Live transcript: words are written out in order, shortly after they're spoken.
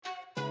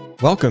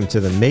Welcome to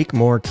the Make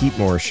More, Keep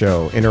More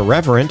show, an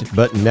irreverent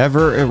but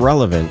never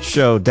irrelevant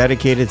show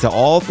dedicated to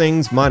all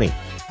things money.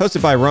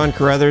 Hosted by Ron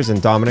Carruthers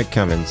and Dominic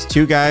Cummins,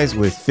 two guys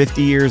with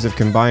 50 years of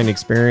combined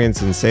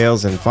experience in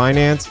sales and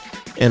finance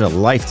and a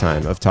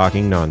lifetime of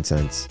talking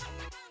nonsense.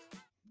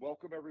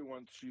 Welcome,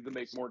 everyone, to the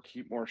Make More,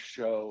 Keep More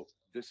show.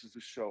 This is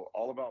a show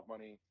all about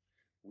money.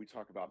 We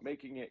talk about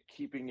making it,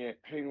 keeping it,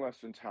 paying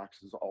less in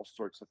taxes, all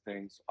sorts of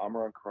things. I'm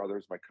Ron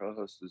Carruthers. My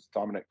co-host is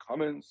Dominic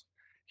Cummins.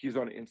 He's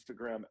on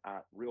Instagram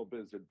at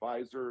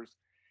RealBizAdvisors.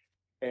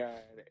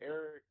 And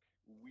Eric,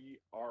 we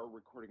are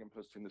recording and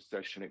posting this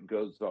session. It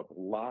goes up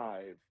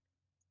live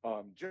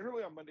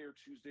generally on Monday or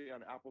Tuesday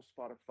on Apple,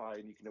 Spotify,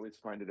 and you can always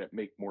find it at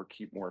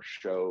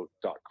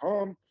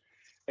makemorekeepmoreshow.com.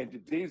 And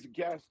today's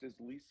guest is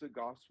Lisa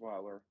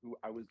Gosweiler, who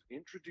I was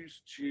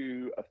introduced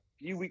to a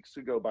few weeks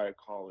ago by a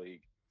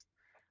colleague.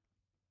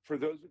 For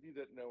those of you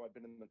that know, I've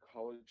been in the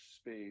college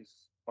space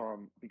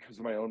because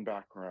of my own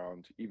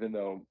background, even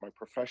though my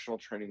professional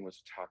training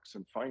was tax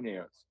and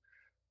finance,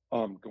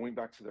 going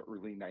back to the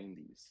early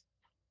 90s.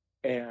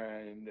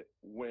 And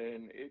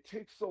when it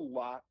takes a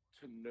lot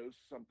to know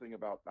something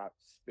about that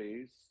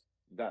space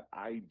that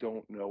I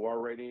don't know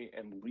already,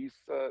 and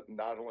Lisa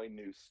not only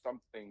knew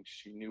something,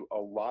 she knew a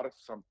lot of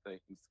some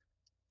things,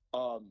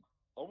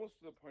 almost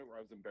to the point where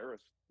I was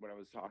embarrassed when I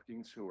was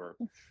talking to her.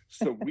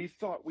 So we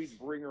thought we'd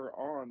bring her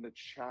on to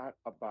chat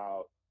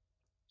about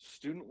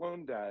student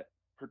loan debt,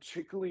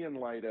 particularly in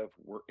light of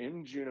we're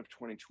in June of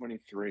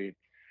 2023.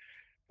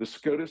 The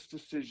SCOTUS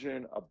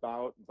decision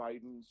about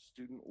Biden's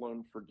student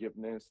loan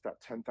forgiveness,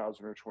 that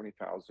 10,000 or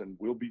 20,000,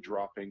 will be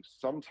dropping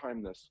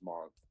sometime this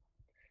month.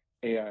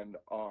 And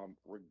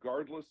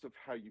regardless of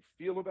how you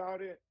feel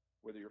about it,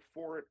 whether you're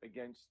for it,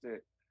 against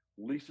it,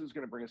 Lisa's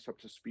going to bring us up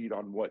to speed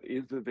on what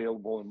is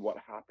available and what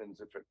happens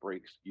if it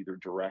breaks either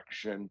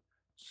direction.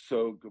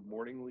 So good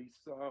morning,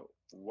 Lisa.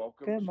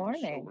 Welcome Good to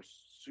morning. the show. We're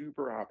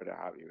super happy to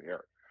have you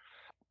here.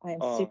 I'm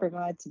super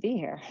glad to be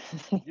here.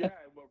 Yeah,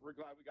 well, we're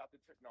glad we got the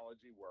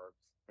technology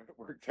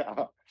worked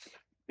out.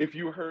 If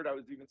you heard, I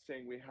was even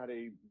saying we had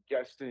a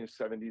guest in his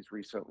 70s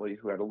recently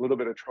who had a little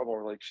bit of trouble.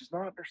 We're like, she's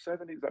not in her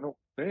 70s, I don't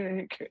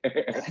think.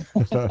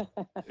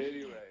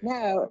 Anyway.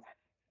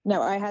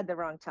 No, I had the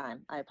wrong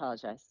time. I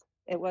apologize.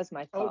 It was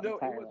my fault. Oh, no,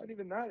 entirely. It wasn't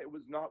even that. It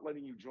was not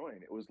letting you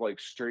join. It was like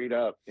straight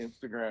up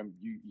Instagram.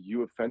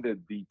 You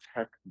offended the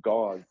tech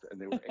gods and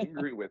they were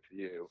angry with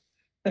you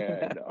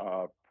and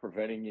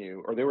preventing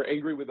you, or they were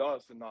angry with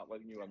us and not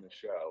letting you on the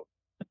show.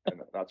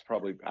 And that's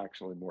probably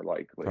actually more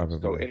likely.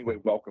 So anyway,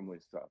 welcome,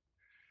 Lisa.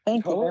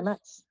 Thank you very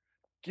much.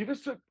 Give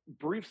us a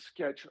brief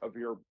sketch of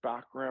your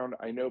background.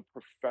 I know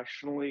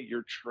professionally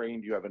you're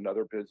trained, you have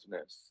another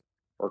business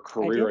or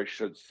career, I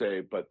should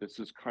say, but this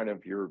is kind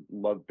of your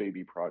love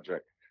baby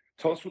project.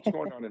 Tell us what's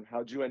going on and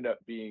how'd you end up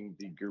being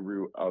the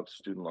guru of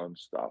student loan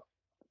stuff?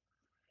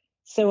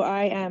 So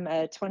I am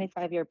a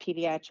 25-year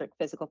pediatric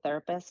physical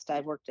therapist.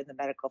 I've worked in the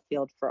medical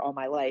field for all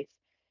my life.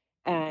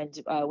 And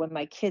when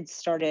my kids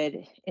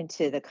started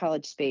into the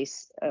college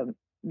space,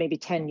 maybe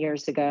 10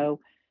 years ago,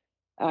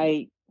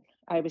 I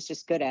was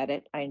just good at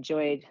it. I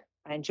enjoyed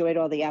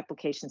all the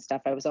application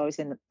stuff. I was always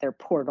in their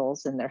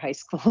portals in their high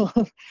school.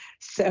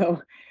 So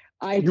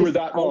you were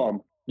that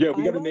mom. Yeah,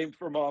 we got a name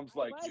for moms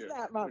like you.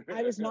 That mom.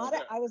 I was not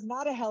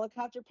a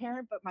helicopter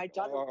parent, but my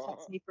daughter would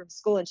text me from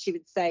school and she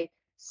would say,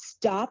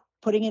 "Stop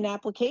putting in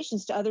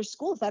applications to other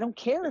schools. I don't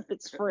care if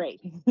it's free."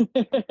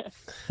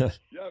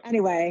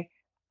 Anyway,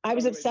 I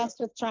was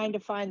obsessed with trying to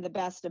find the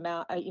best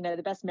amount,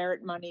 the best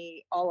merit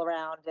money all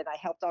around, and I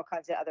helped all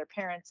kinds of other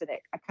parents, and I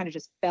kind of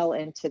just fell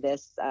into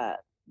this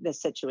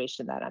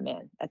situation that I'm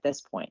in at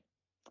this point.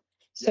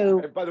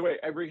 So, by the way,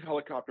 every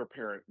helicopter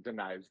parent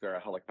denies they're a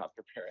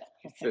helicopter parent.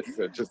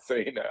 Just so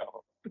you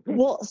know.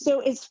 Well, so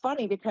it's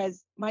funny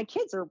because my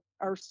kids are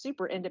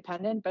super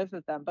independent. Both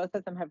of them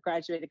have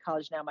graduated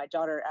college now. My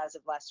daughter as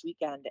of last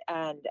weekend,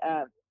 and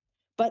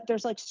but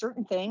there's like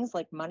certain things,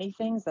 like money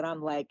things, that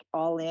I'm like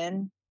all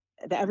in.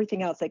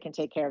 Everything else they can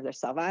take care of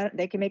themselves.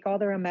 They can make all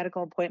their own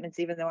medical appointments,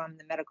 even though I'm in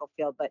the medical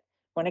field. But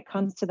when it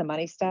comes to the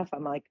money stuff,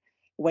 I'm like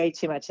way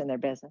too much in their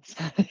business.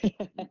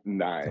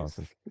 Nice.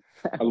 Awesome.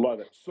 I love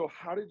it. So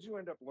how did you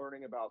end up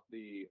learning about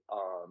the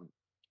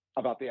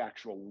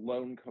actual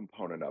loan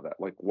component of it?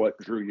 Like what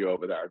drew you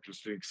over there?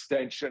 Just an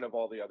extension of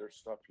all the other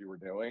stuff you were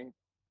doing?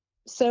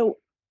 So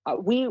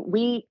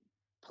we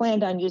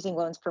planned on using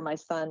loans for my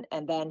son,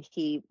 and then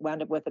he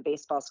wound up with a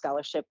baseball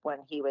scholarship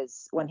when he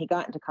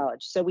got into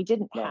college. So we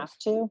didn't have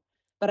to,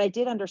 but I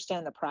did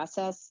understand the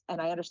process, and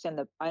I understood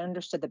the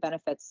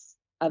benefits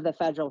of the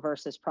federal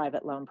versus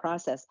private loan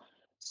process.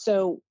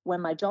 So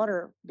when my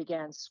daughter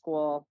began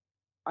school,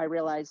 I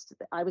realized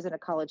I was in a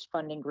college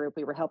funding group.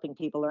 We were helping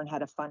people learn how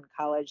to fund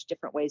college,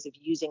 different ways of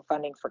using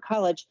funding for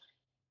college.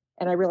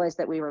 And I realized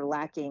that we were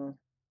lacking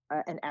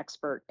an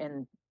expert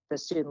in the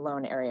student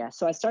loan area.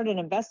 So I started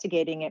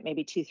investigating it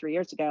maybe 2-3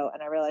 years ago,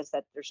 and I realized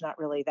that there's not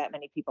really that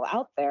many people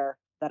out there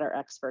that are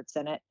experts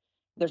in it.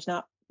 There's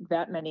not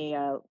that many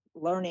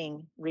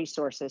learning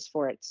resources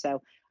for it.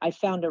 So I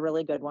found a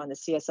really good one, the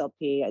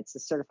CSLP. It's a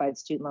Certified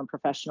Student Loan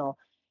Professional.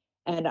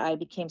 And I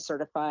became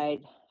certified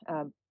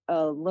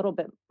a little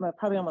bit,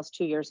 probably almost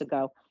 2 years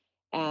ago.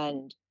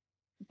 And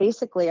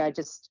basically, I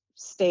just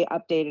stay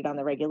updated on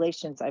the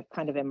regulations. I've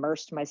kind of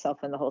immersed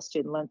myself in the whole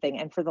student loan thing.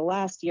 And for the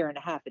last year and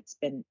a half, it's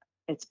been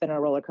a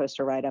roller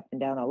coaster ride up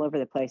and down all over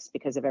the place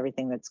because of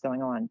everything that's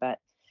going on. But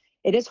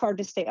it is hard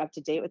to stay up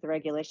to date with the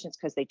regulations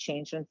because they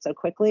change them so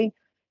quickly.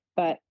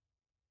 But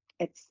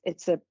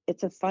it's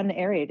a fun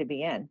area to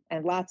be in,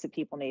 and lots of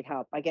people need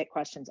help. I get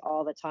questions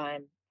all the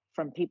time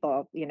from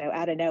people,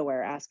 out of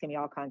nowhere, asking me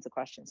all kinds of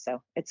questions.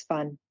 So it's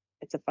fun.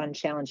 It's a fun,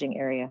 challenging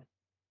area.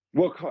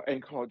 Well,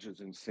 and college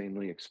is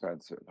insanely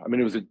expensive. I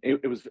mean,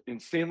 it was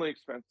insanely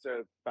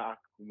expensive back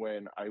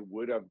when I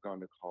would have gone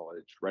to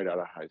college right out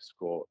of high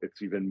school.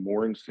 It's even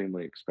more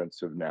insanely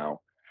expensive now.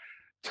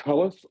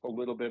 Tell us a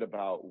little bit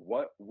about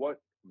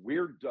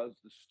where does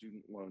the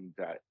student loan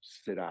debt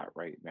sit at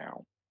right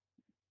now,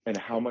 and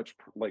how much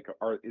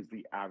is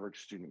the average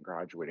student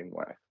graduating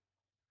with?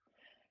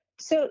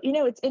 So,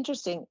 it's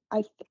interesting.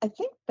 I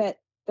think that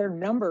their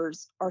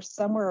numbers are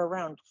somewhere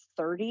around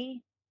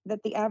 30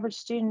 that the average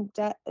student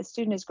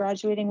is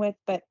graduating with,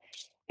 but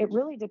it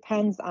really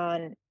depends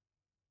on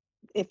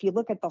if you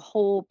look at the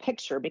whole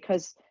picture,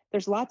 because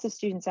there's lots of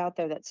students out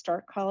there that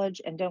start college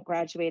and don't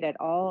graduate at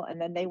all, and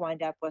then they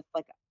wind up with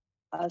like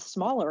a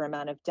smaller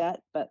amount of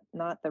debt, but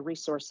not the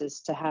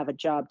resources to have a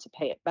job to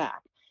pay it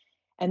back.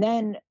 And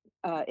then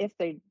if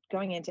they're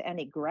going into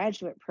any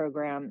graduate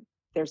program,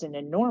 there's an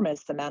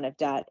enormous amount of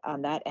debt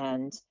on that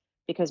end,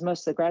 because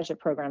most of the graduate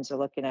programs are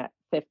looking at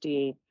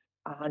 50,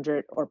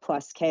 100 or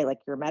plus K. Like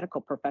your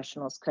medical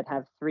professionals could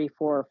have 3,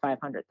 4, or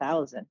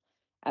 500,000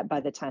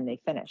 by the time they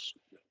finish.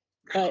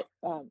 But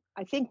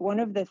I think one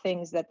of the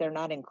things that they're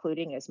not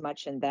including as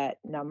much in that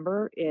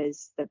number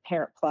is the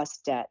Parent Plus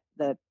debt.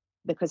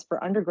 Because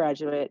for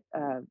undergraduate,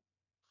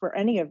 for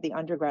any of the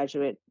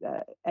undergraduate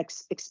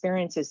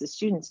experiences, the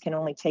students can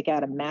only take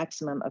out a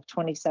maximum of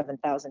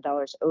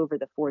 $27,000 over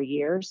the 4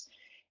 years.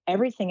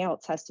 Everything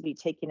else has to be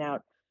taken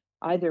out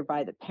either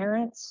by the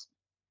parents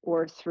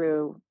or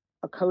through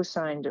a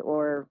co-signed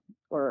or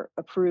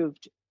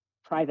approved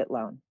private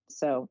loan.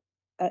 So,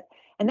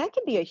 and that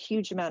can be a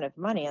huge amount of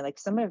money. And like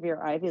some of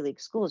your Ivy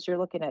League schools, you're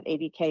looking at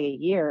 $80K a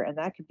year, and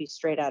that could be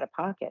straight out of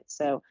pocket.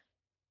 So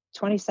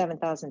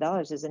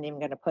 $27,000 isn't even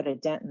going to put a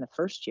dent in the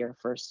first year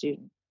for a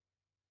student.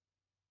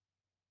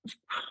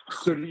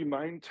 So do you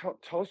mind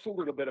tell us a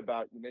little bit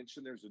about, you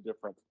mentioned there's a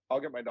difference. I'll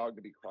get my dog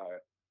to be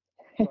quiet.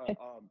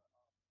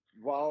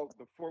 But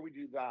before we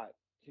do that,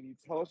 can you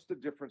tell us the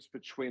difference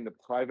between the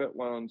private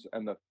loans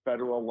and the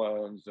federal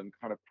loans and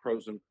kind of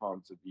pros and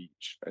cons of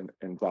each,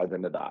 and dive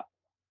into that?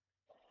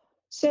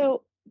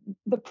 So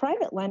the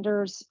private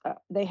lenders,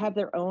 they have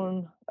their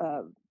own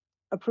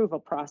approval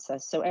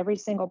process. So every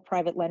single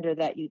private lender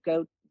that you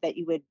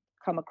would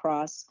come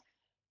across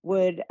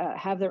would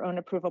have their own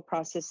approval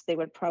process. They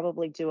would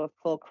probably do a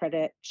full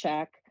credit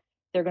check.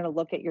 They're going to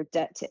look at your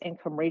debt to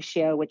income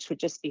ratio, which would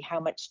just be how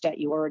much debt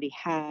you already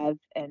have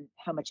and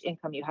how much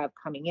income you have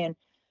coming in.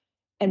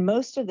 And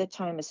most of the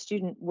time, a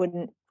student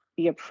wouldn't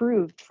be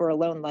approved for a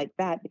loan like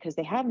that because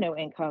they have no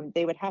income.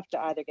 They would have to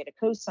either get a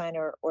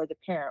co-signer, or the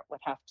parent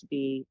would have to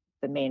be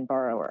the main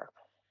borrower.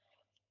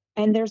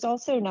 And there's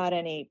also not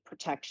any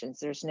protections.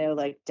 There's no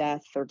like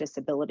death or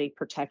disability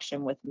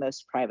protection with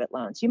most private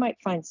loans. You might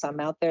find some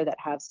out there that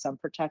have some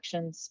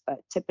protections, but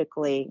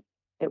typically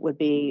it would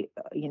be,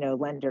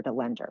 lender to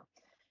lender.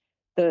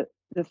 The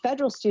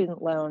federal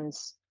student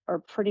loans are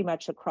pretty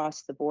much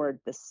across the board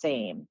the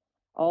same.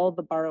 All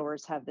the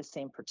borrowers have the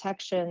same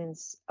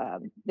protections.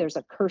 There's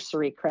a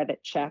cursory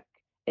credit check.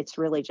 It's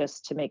really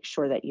just to make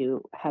sure that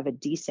you have a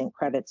decent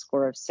credit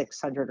score of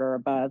 600 or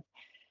above.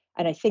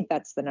 And I think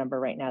that's the number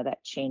right now.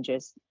 That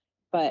changes.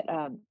 But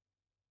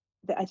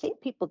I think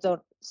people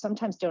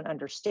sometimes don't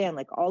understand,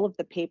 like all of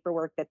the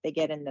paperwork that they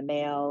get in the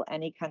mail,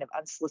 any kind of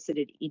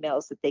unsolicited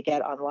emails that they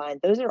get online,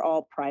 those are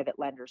all private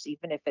lenders,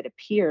 even if it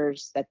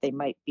appears that they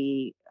might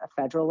be a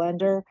federal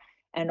lender.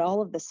 And all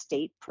of the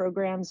state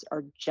programs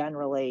are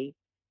generally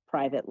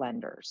private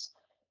lenders.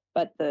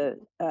 But the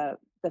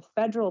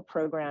federal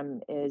program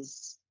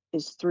is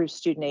through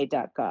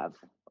studentaid.gov.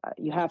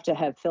 You have to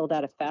have filled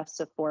out a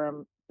FAFSA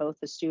form, both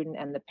the student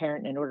and the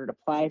parent, in order to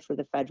apply for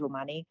the federal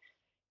money.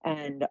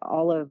 And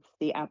all of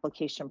the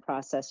application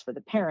process for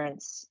the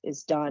parents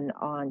is done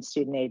on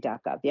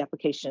studentaid.gov. The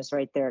application is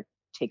right there. It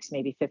takes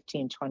maybe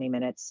 15, 20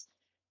 minutes.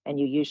 And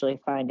you usually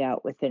find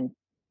out within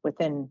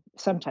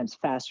sometimes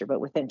faster,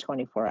 but within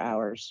 24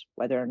 hours,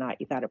 whether or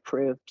not you got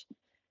approved.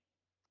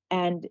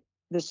 And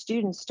the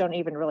students don't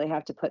even really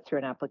have to put through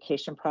an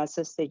application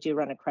process. They do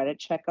run a credit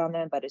check on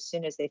them, but as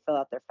soon as they fill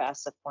out their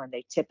FAFSA form,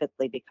 they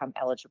typically become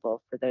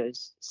eligible for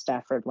those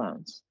Stafford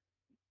loans.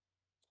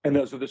 And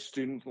those are the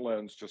student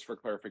loans, just for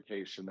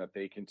clarification, that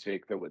they can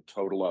take that would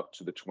total up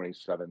to the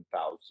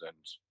 27,000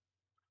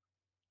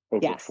 over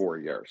Yes. 4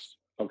 years.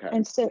 Okay.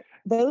 And so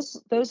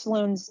those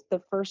loans,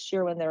 the first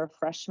year when they're a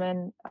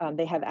freshman,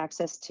 they have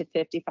access to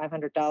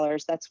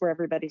 $5,500. That's where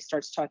everybody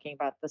starts talking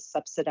about the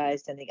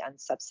subsidized and the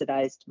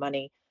unsubsidized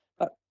money.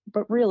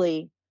 But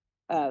really,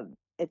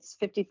 it's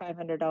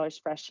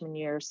 $5,500 freshman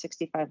year,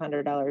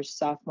 $6,500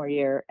 sophomore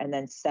year, and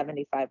then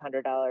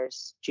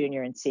 $7,500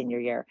 junior and senior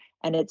year.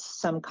 And it's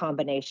some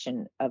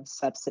combination of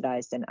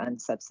subsidized and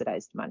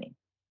unsubsidized money.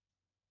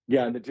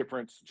 Yeah, and the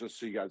difference, just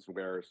so you guys are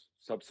aware, is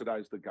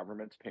subsidized, the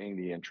government's paying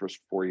the interest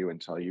for you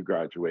until you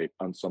graduate.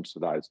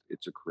 Unsubsidized,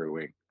 it's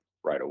accruing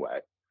right away.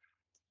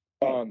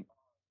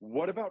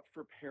 What about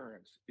for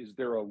parents? Is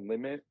there a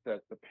limit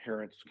that the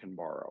parents can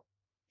borrow?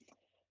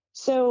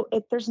 So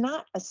there's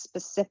not a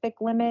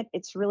specific limit.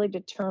 It's really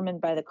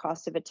determined by the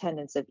cost of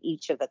attendance of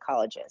each of the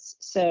colleges.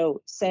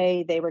 So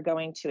say they were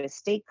going to a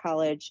state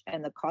college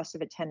and the cost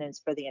of attendance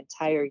for the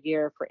entire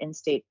year for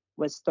in-state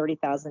was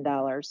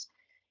 $30,000.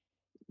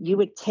 You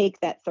would take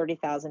that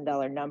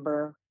 $30,000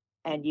 number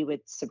and you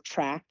would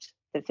subtract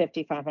the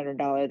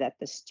 $5,500 that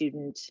the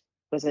student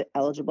was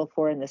eligible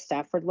for in the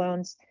Stafford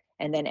loans,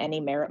 and then any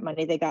merit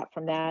money they got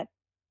from that.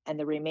 And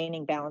the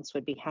remaining balance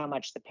would be how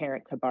much the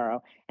parent could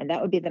borrow. And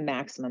that would be the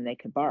maximum they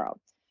could borrow.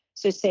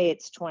 So say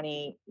it's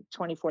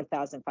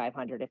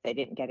 $24,500 if they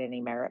didn't get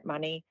any merit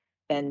money,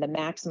 then the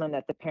maximum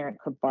that the parent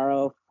could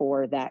borrow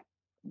for that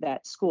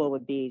school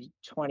would be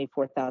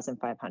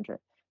 $24,500.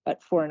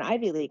 But for an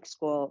Ivy League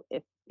school,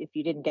 if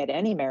you didn't get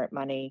any merit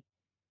money,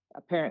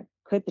 a parent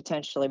could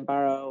potentially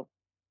borrow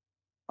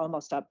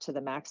almost up to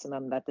the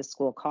maximum that the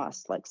school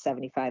costs, like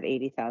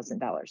 $75,000,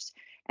 $80,000.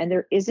 And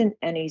there isn't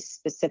any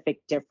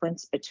specific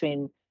difference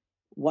between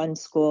one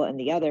school and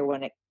the other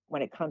when it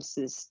comes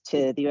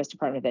to the U.S.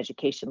 Department of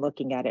Education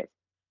looking at it.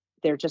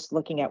 They're just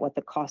looking at what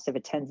the cost of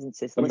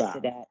attendance is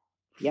listed at.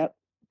 Yep,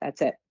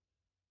 that's it.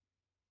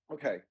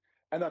 Okay,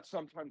 and that's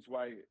sometimes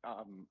why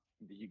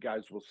you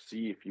guys will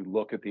see, if you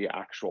look at the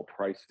actual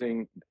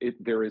pricing,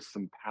 there is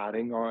some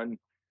padding on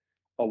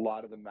a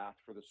lot of the math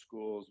for the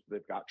schools.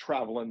 They've got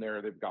travel in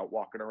there, they've got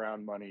walking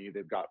around money,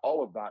 they've got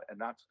all of that. And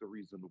that's the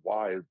reason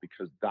why, is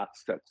because that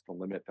sets the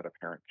limit that a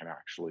parent can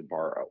actually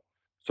borrow.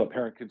 So a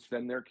parent can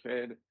send their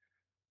kid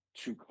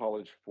to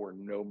college for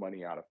no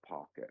money out of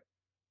pocket.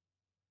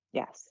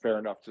 Yes. Fair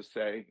enough to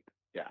say?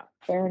 Yeah.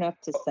 Fair enough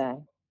to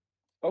say.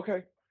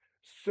 Okay.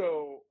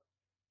 So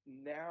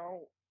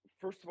now,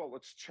 first of all,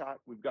 let's chat.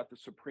 We've got the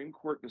Supreme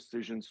Court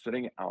decision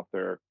sitting out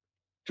there.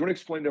 Do you want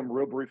to explain to them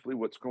real briefly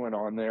what's going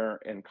on there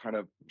and kind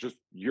of just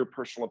your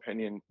personal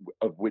opinion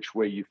of which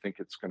way you think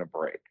it's going to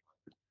break?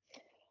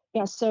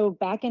 Yeah, so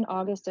back in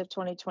August of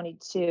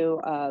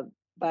 2022,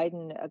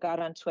 Biden got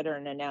on Twitter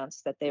and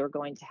announced that they were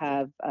going to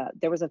have,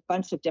 there was a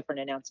bunch of different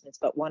announcements,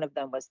 but one of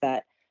them was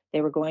that they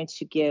were going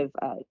to give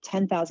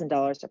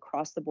 $10,000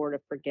 across the board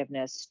of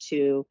forgiveness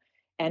to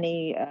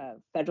any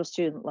federal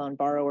student loan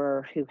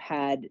borrower who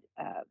had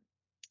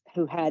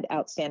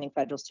outstanding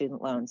federal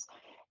student loans.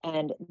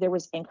 And there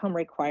was income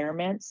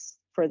requirements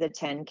for the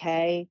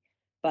 10K,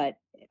 but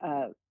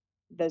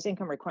those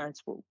income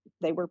requirements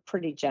they were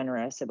pretty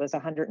generous. It was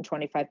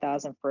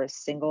 $125,000 for a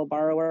single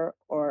borrower,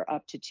 or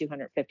up to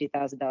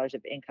 $250,000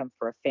 of income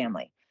for a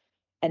family.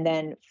 And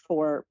then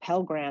for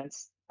Pell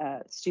Grants,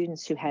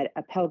 students who had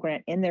a Pell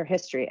Grant in their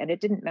history, and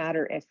it didn't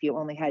matter if you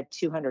only had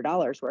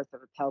 $200 worth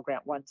of a Pell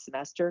Grant one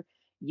semester,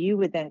 you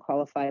would then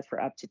qualify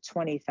for up to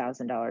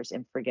 $20,000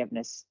 in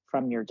forgiveness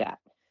from your debt.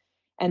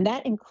 And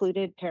that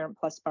included Parent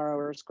Plus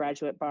borrowers,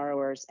 graduate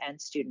borrowers, and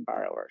student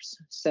borrowers.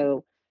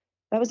 So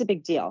that was a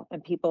big deal,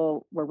 and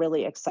people were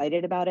really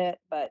excited about it.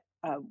 But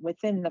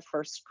within the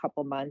first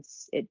couple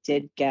months, it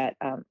did get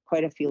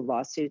quite a few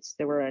lawsuits.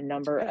 There were a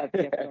number of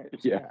different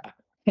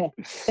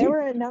there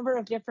were a number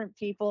of different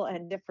people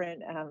and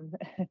different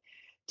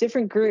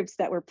different groups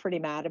that were pretty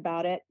mad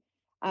about it.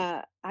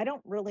 I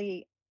don't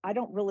really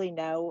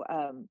know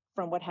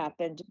from what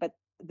happened, but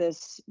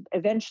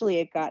eventually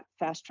it got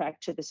fast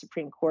tracked to the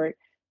Supreme Court.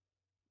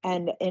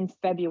 And in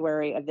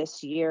February of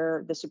this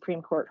year, the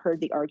Supreme Court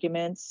heard the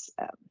arguments.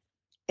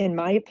 In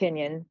my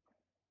opinion,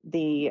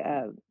 the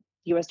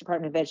U.S.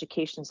 Department of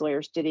Education's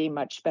lawyers did a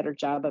much better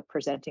job of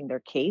presenting their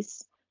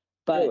case.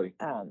 But really?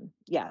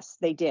 Yes,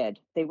 they did.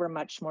 They were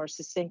much more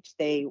succinct.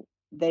 They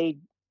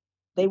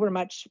were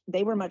much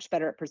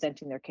better at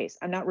presenting their case.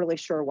 I'm not really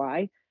sure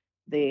why.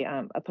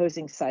 The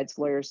opposing side's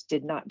lawyers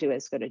did not do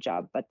as good a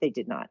job, but they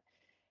did not.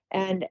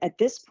 And at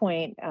this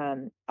point,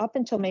 up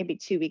until maybe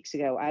 2 weeks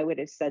ago, I would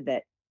have said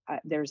that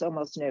there's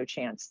almost no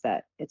chance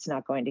that it's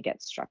not going to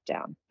get struck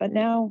down. But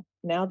now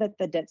that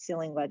the debt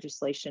ceiling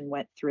legislation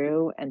went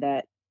through and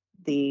that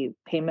the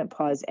payment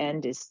pause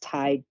end is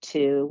tied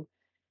to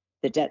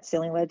the debt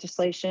ceiling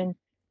legislation,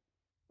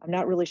 I'm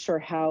not really sure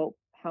how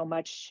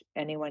much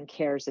anyone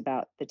cares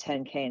about the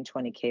 10K and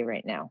 20K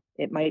right now.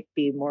 It might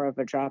be more of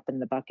a drop in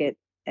the bucket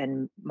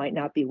and might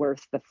not be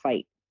worth the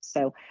fight.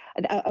 So,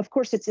 of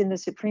course, it's in the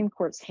Supreme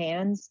Court's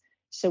hands.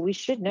 So we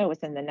should know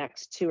within the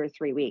next 2 or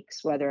 3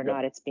 weeks whether or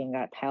not it's being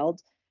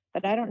upheld.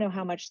 But I don't know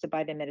how much the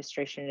Biden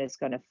administration is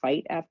going to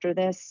fight after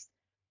this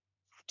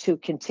to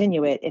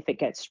continue it if it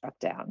gets struck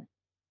down.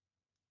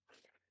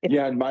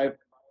 And my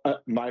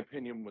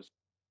opinion was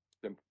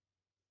simple.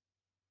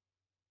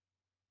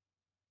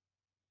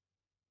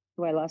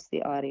 Oh, I lost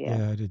the audio.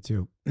 Yeah, I did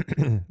too.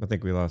 I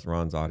think we lost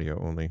Ron's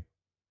audio only,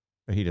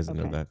 but he doesn't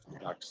know that.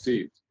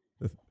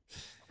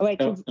 Oh, wait,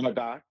 Am I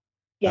back?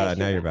 yes,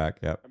 Now you're you're back.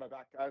 back. Yep. Am I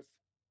back, guys?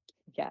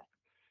 Yeah.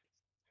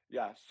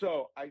 Yeah.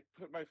 So I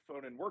put my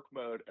phone in work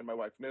mode, and my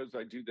wife knows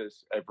I do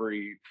this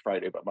every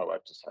Friday, but my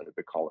wife decided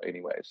to call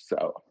anyway.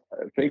 So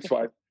thanks,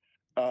 wife.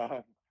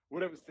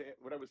 What I was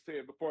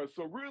saying before, I was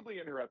so rudely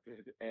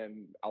interrupted,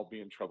 and I'll be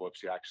in trouble if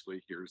she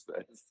actually hears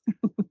this.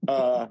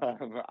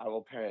 I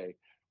will pay.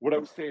 What I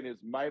was saying is,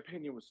 my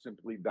opinion was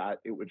simply that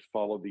it would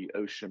follow the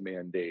OSHA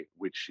mandate,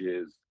 which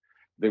is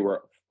they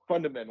were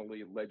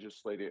fundamentally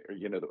legislated, or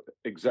the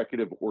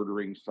executive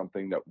ordering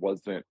something that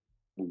wasn't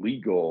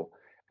legal,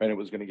 and it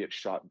was going to get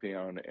shot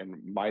down. And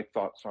my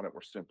thoughts on it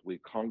were simply: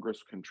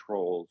 Congress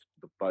controls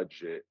the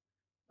budget.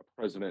 A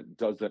president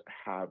doesn't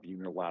have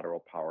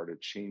unilateral power to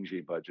change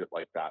a budget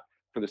like that,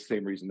 for the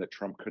same reason that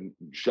Trump couldn't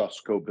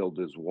just go build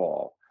his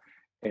wall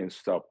and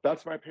stuff.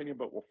 That's my opinion,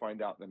 but we'll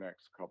find out in the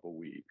next couple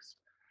weeks.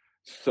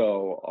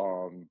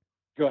 So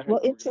go ahead.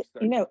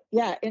 Well,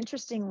 yeah,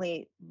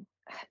 interestingly,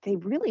 they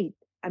really,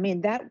 I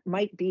mean, that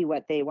might be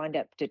what they wind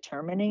up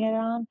determining it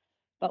on.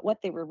 But what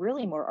they were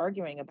really more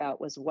arguing about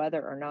was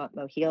whether or not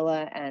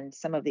Mohila and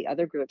some of the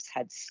other groups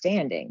had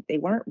standing.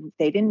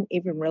 They didn't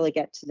even really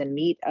get to the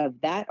meat of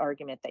that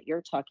argument that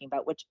you're talking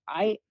about, which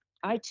I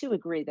too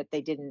agree that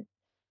they didn't,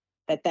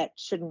 that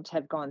shouldn't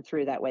have gone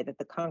through that way, that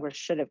the Congress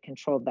should have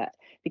controlled that.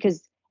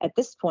 Because at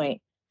this point,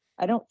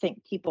 I don't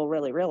think people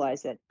really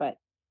realize it, but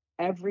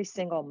every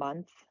single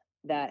month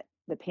that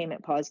the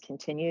payment pause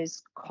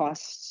continues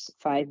costs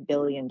 $5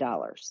 billion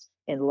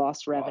in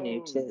lost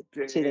revenue to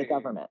the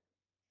government.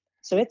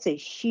 So it's a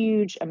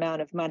huge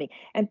amount of money.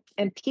 And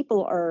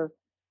people are,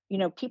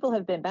 people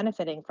have been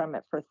benefiting from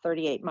it for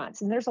 38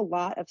 months. And there's a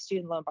lot of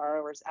student loan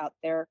borrowers out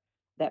there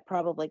that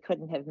probably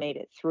couldn't have made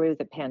it through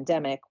the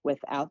pandemic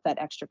without that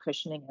extra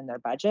cushioning in their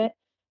budget.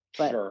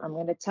 But sure, I'm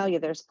going to tell you,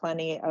 there's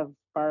plenty of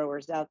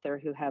borrowers out there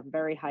who have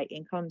very high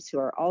incomes who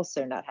are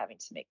also not having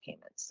to make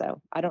payments. So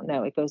I don't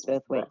know. It goes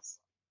both ways.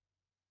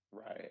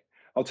 Right.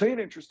 I'll tell you an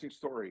interesting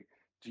story.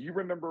 Do you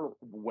remember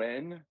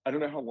when, I don't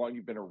know how long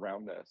you've been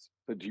around this,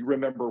 but do you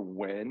remember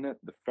when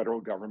the federal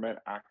government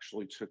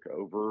actually took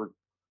over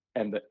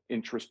and the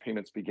interest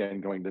payments began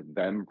going to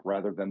them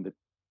rather than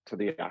to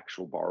the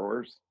actual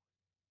borrowers?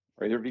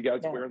 Are either of you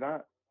guys aware of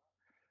that?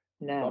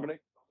 No.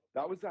 Dominic,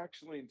 that was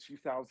actually in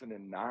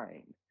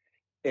 2009.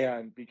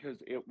 And because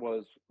it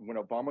was when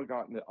Obama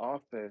got into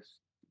office,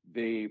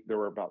 there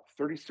were about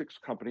 36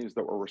 companies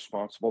that were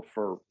responsible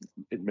for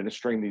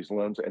administering these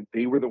loans, and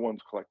they were the ones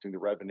collecting the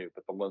revenue,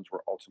 but the loans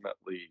were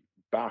ultimately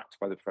backed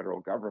by the federal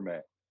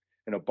government.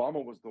 And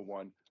Obama was the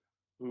one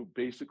who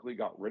basically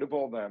got rid of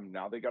all them.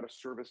 Now they got a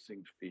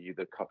servicing fee.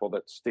 The couple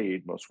that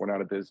stayed, most went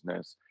out of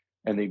business,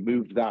 and they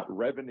moved that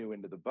revenue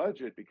into the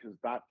budget because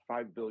that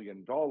 $5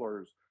 billion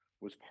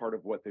was part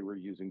of what they were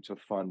using to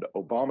fund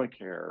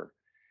Obamacare,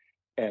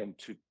 and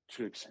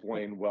to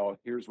explain, well,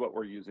 here's what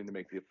we're using to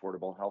make the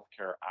Affordable Health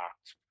Care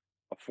Act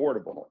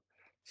affordable.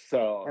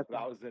 So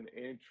that was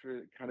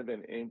kind of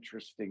an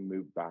interesting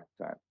move back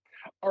then.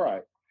 All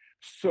right.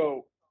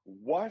 So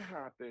what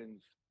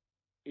happens,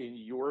 in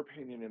your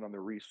opinion and on the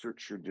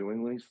research you're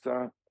doing,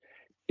 Lisa,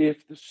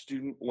 if the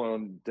student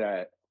loan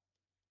debt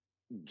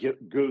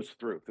goes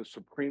through, if the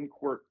Supreme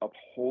Court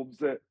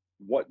upholds it?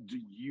 What do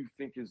you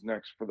think is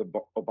next for the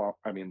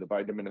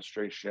Biden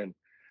administration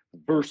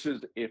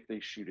versus if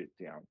they shoot it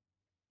down?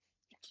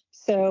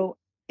 So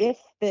if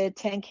the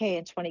 10K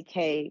and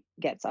 20K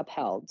gets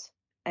upheld,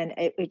 and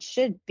it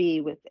should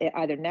be with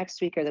either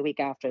next week or the week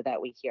after that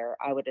we hear,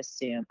 I would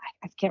assume.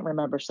 I can't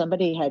remember.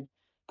 Somebody had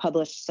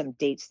published some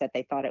dates that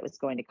they thought it was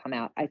going to come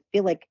out. I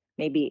feel like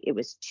maybe it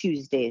was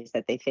Tuesdays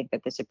that they think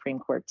that the Supreme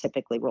Court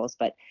typically rules.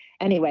 But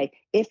anyway,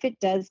 if it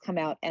does come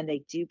out and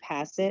they do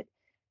pass it,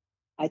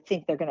 I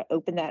think they're going to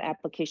open that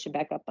application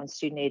back up on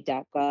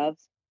studentaid.gov.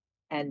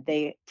 And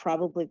the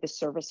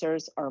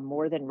servicers are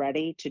more than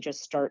ready to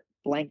just start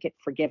blanket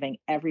forgiving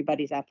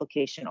everybody's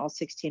application, all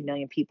 16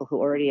 million people who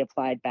already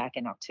applied back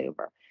in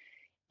October.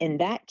 In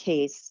that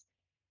case,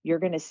 you're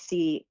going to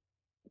see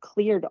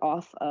cleared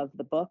off of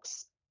the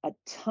books a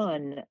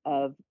ton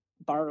of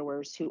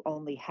borrowers who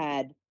only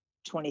had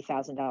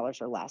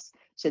 $20,000 or less.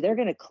 So they're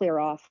going to clear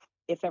off,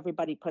 if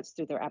everybody puts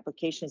through their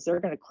applications, they're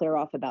going to clear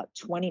off about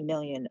 20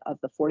 million of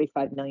the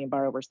 45 million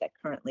borrowers that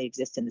currently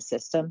exist in the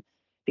system,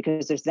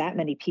 because there's that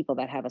many people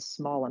that have a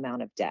small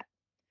amount of debt.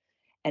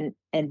 And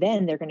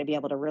then they're going to be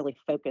able to really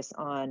focus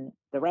on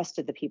the rest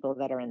of the people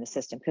that are in the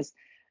system. Because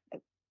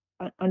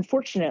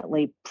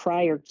unfortunately,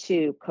 prior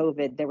to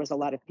COVID, there was a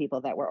lot of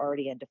people that were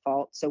already in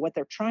default. So what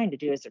they're trying to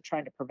do is they're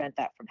trying to prevent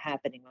that from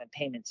happening when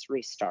payments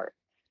restart.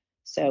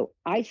 So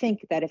I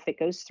think that if it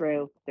goes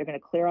through, they're going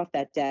to clear off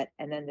that debt,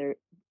 and then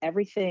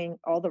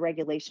all the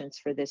regulations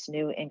for this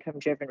new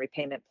income-driven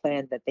repayment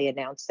plan that they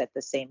announced at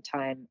the same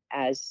time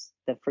as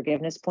the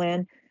forgiveness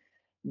plan,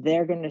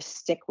 they're going to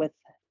stick with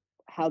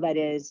how that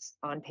is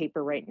on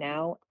paper right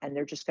now, and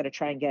they're just going to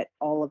try and get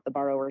all of the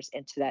borrowers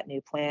into that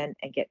new plan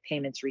and get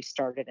payments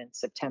restarted in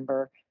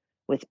September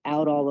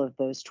without all of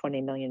those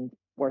 20 million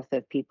worth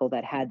of people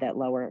that had the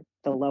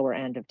lower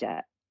end of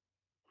debt.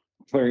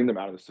 Clearing them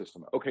out of the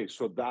system. Okay,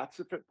 so that's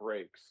if it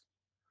breaks.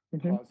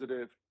 Mhm.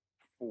 positive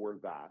for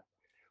that.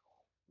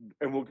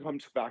 And we'll come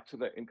back to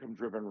the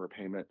income-driven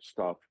repayment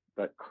stuff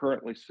that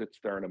currently sits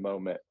there in a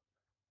moment.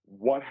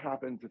 What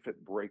happens if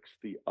it breaks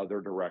the other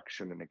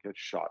direction and it gets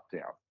shot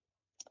down?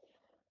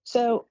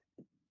 So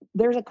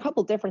there's a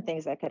couple different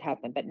things that could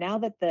happen, but now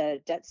that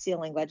the debt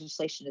ceiling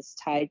legislation is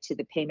tied to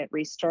the payment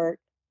restart,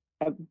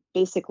 uh,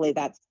 basically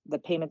that's the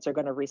payments are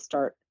going to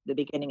restart the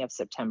beginning of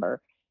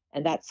September,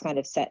 and that's kind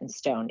of set in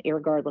stone,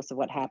 regardless of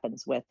what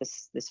happens with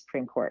the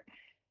Supreme Court.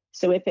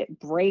 So if it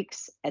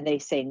breaks and they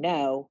say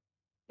no,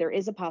 there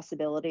is a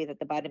possibility that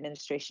the Biden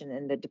administration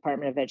and the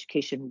Department of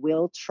Education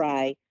will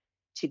try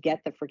to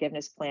get the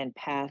forgiveness plan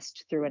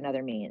passed through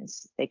another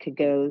means. They could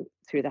go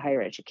through the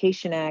Higher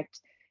Education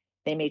Act.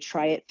 They may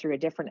try it through a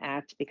different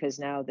act because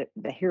now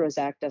the HEROES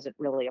Act doesn't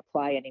really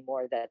apply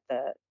anymore. That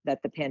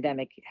the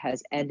pandemic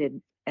has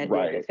ended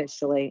Right.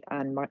 officially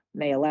on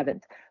May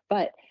 11th.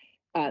 But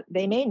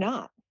they may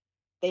not.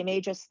 They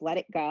may just let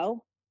it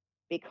go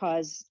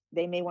because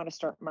they may want to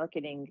start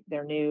marketing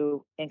their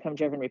new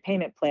income-driven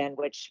repayment plan,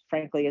 which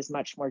frankly is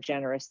much more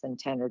generous than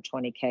 10 or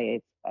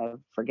 20K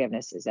of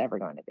forgiveness is ever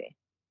going to be.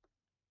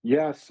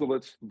 Yeah, so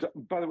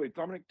by the way,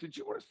 Dominic, did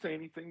you want to say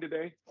anything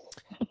today?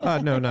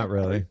 No, not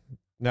really.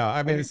 No,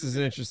 I mean, mean, this is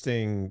an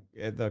interesting,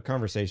 the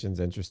conversation's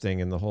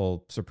interesting, and the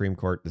whole Supreme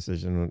Court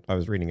decision, I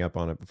was reading up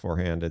on it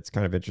beforehand. It's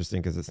kind of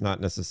interesting because it's not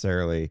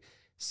necessarily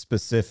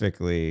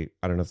specifically,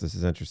 I don't know if this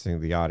is interesting to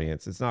the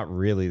audience. It's not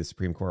really the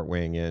Supreme Court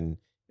weighing in,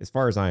 as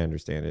far as I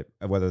understand it,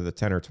 whether the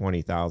 10 or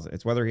 20,000,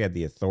 it's whether he had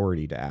the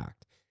authority to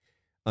act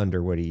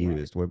under what he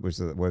used. What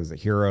was it,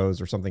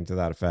 HEROES or something to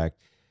that effect?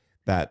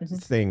 That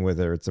thing,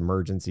 whether it's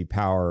emergency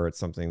power, it's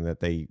something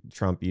that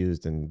Trump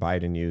used and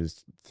Biden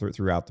used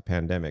throughout the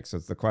pandemic. So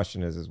the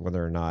question is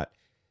whether or not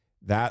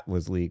that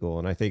was legal.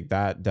 And I think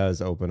that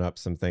does open up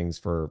some things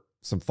for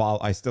some follow.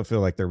 I still feel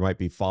like there might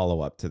be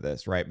follow up to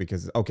this, right?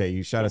 Because, okay,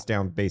 you shut us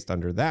down based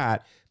under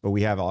that, but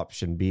we have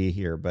option B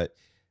here. But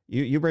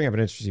you bring up an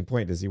interesting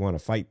point. Does he want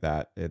to fight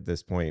that at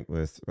this point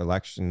with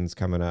elections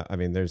coming up? I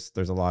mean, there's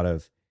a lot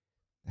of,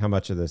 how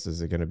much of this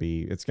is it going to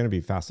be? It's going to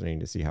be fascinating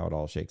to see how it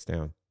all shakes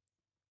down.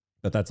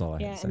 But that's all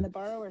I have to say. And the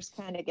borrowers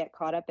kind of get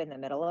caught up in the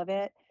middle of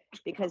it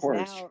because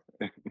so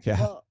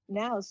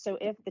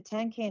if the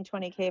 10K and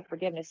 20K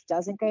forgiveness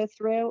doesn't go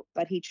through,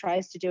 but he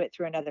tries to do it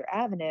through another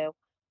avenue,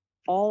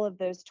 all of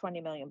those 20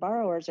 million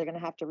borrowers are going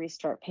to have to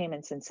restart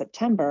payments in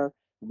September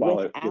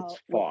without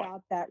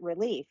that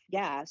relief.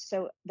 Yeah.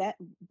 So that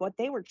what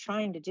they were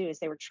trying to do is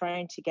they were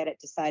trying to get it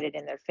decided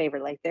in their favor.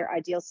 Like their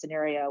ideal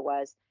scenario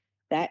was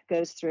that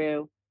goes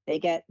through, they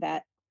get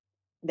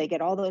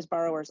all those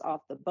borrowers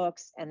off the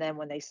books. And then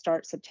when they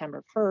start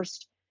September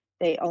 1st,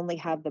 they only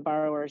have the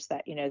borrowers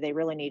that, they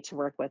really need to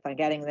work with on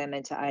getting them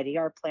into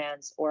IDR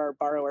plans or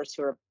borrowers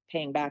who are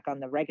paying back on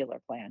the regular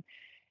plan.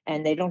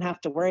 And they don't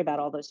have to worry about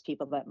all those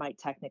people that might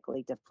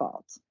technically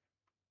default.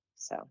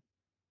 So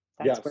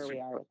that's where we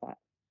are with that.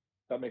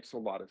 That makes a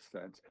lot of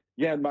sense.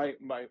 Yeah, and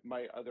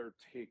my other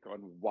take on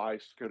why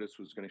SCOTUS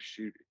was going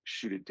to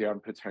shoot it down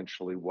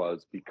potentially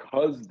was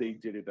because they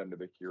did it under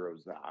the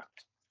HEROES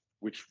Act,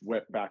 which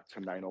went back to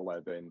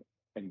 9/11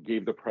 and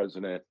gave the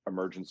president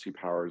emergency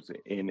powers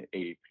in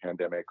a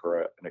pandemic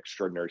or an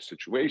extraordinary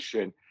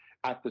situation.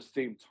 At the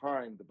same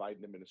time, the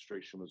Biden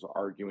administration was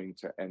arguing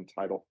to end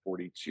Title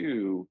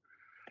 42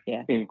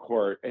 in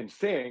court and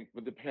saying,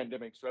 well, the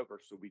pandemic's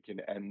over, so we can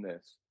end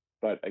this.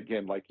 But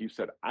again, like you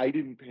said, I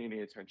didn't pay any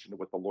attention to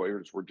what the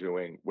lawyers were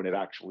doing when it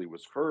actually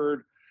was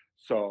heard.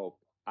 So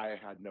I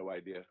had no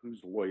idea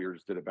whose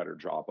lawyers did a better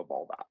job of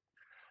all that.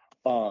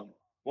 Well,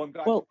 I'm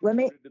glad you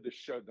contributed to the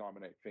show,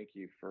 Dominic. Thank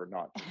you for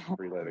not just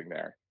freeloading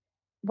there.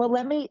 Well,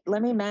 let me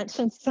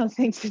mention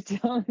something to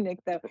Dominic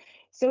though.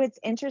 So it's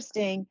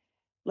interesting.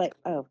 Like,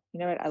 oh, you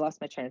know what? I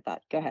lost my train of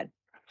thought. Go ahead.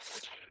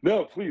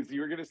 No, please.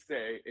 You were going to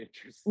say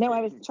interesting. No,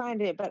 I was trying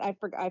to, but I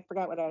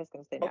forgot what I was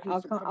going to say.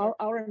 Now.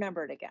 I'll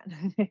remember it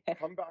again.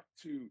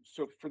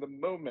 So for the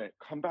moment,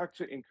 come back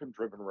to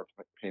income-driven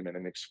repayment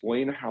and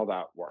explain how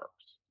that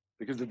works.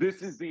 Because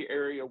this is the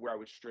area where I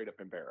was straight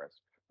up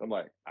embarrassed. I'm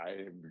like, I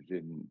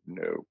didn't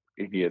know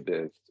any of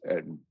this,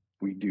 and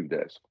we do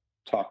this.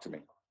 Talk to me.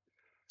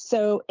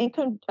 So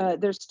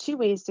there's two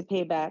ways to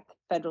pay back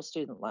federal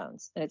student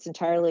loans, and it's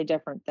entirely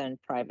different than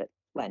private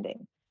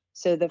lending.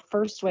 So the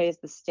first way is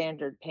the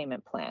standard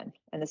payment plan,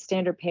 and the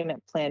standard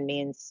payment plan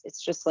means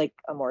it's just like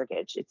a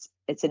mortgage.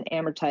 It's an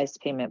amortized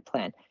payment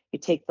plan. You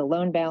take the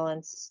loan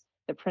balance,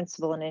 the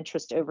principal and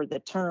interest over the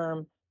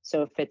term.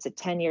 So if it's a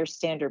 10-year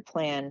standard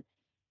plan,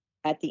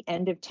 at the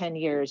end of 10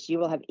 years, you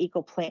will have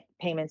equal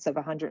payments of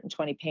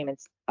 120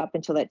 payments up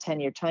until that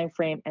 10-year time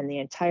frame, and the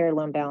entire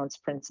loan balance,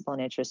 principal,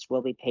 and interest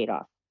will be paid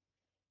off.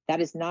 That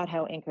is not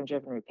how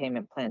income-driven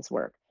repayment plans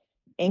work.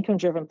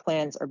 Income-driven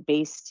plans are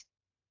based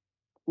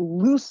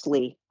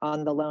loosely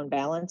on the loan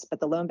balance, but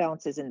the loan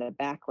balance is in the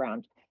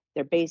background.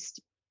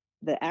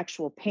 The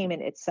actual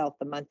payment itself,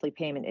 the monthly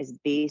payment, is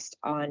based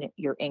on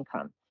your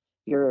income.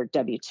 Your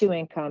W-2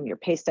 income, your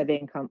pay stub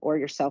income, or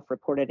your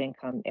self-reported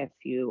income if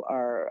you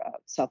are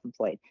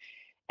self-employed.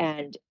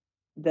 And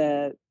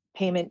the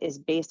payment is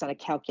based on a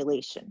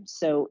calculation.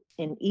 So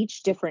in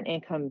each different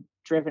income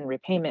driven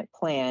repayment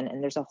plan,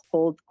 and there's a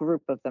whole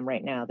group of them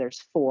right now,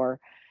 there's 4,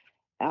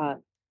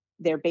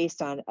 they're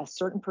based on a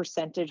certain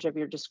percentage of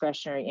your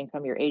discretionary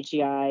income, your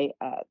AGI.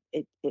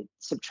 It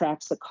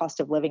subtracts the cost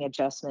of living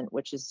adjustment,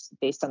 which is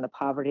based on the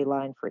poverty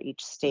line for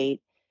each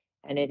state,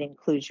 and it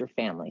includes your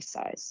family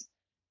size.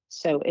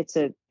 So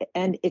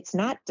it's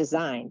not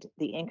designed,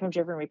 the income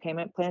driven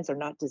repayment plans are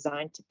not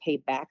designed to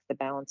pay back the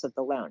balance of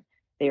the loan.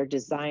 They are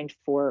designed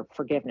for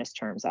forgiveness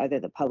terms,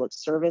 either the public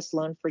service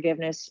loan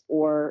forgiveness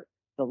or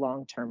the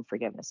long-term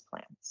forgiveness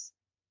plans.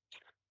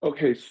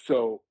 Okay,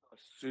 so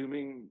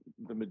assuming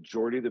the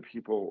majority of the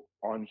people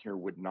on here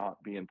would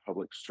not be in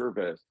public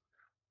service,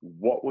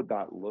 what would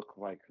that look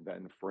like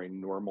then for a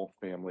normal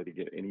family to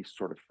get any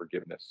sort of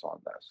forgiveness on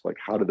this? Like,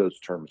 how do those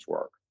terms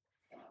work?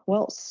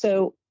 Well,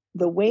 so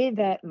the way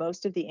that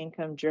most of the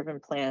income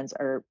driven plans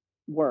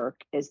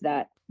work is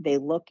that they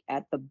look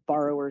at the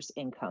borrower's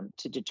income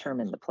to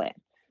determine the plan.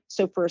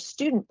 So for a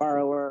student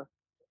borrower,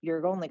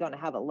 you're only going to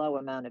have a low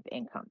amount of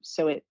income.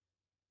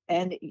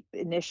 And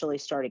initially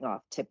starting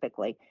off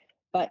typically,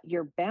 but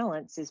your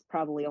balance is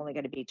probably only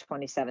going to be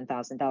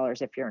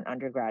 $27,000 if you're an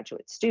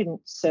undergraduate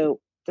student.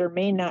 So there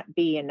may not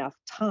be enough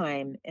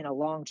time in a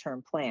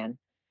long-term plan,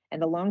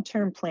 and the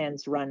long-term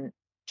plans run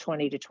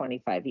 20 to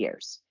 25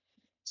 years.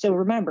 So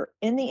remember,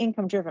 in the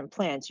income-driven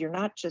plans, you're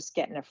not just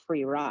getting a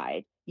free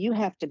ride. You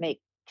have to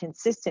make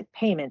consistent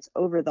payments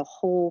over the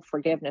whole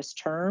forgiveness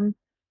term,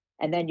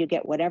 and then you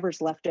get whatever's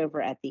left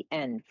over at the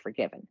end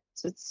forgiven.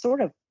 So it's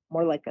sort of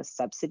more like a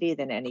subsidy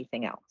than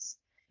anything else.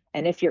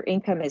 And if your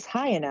income is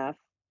high enough,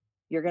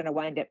 you're going to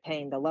wind up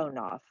paying the loan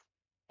off,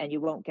 and you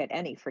won't get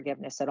any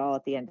forgiveness at all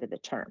at the end of the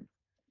term.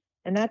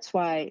 And that's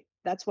why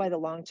the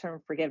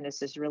long-term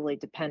forgiveness is really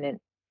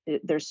dependent.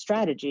 There's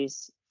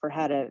strategies for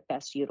how to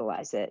best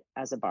utilize it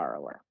as a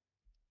borrower.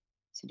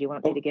 So do you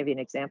want me to give you an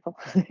example?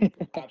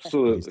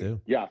 Absolutely. Please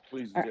do. Yeah,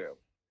 please All do.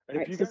 And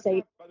right, if you so guys say-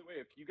 have, by the way,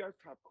 if you guys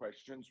have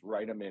questions,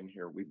 write them in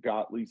here. We've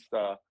got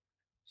Lisa,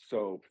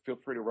 so feel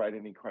free to write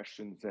any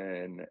questions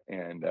in,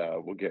 and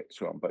we'll get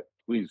to them. But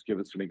please give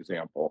us an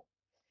example.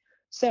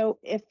 So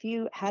if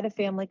you had a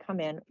family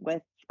come in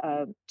with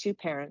 2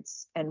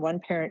 parents and one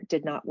parent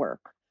did not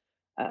work,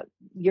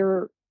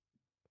 your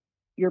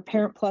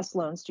Parent Plus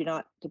loans do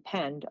not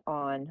depend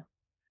on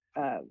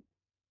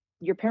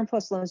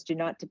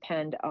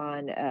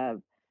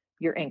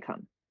your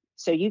income.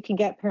 So you can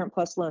get Parent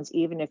Plus loans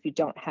even if you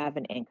don't have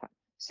an income.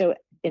 So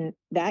in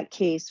that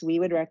case, we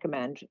would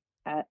recommend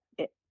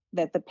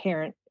that the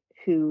parent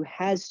who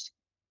has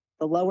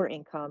the lower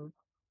income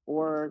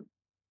or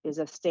is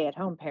a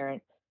stay-at-home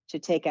parent to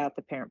take out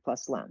the Parent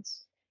Plus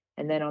loans.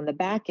 And then on the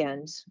back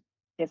end,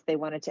 if they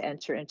wanted to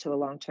enter into a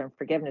long-term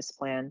forgiveness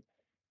plan,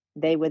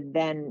 they would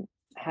then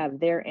have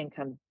their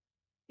income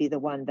be the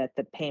one that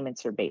the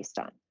payments are based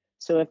on.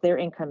 So if their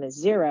income is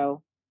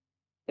 0,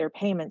 their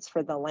payments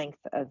for the length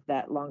of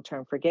that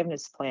long-term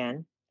forgiveness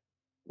plan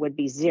would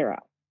be 0.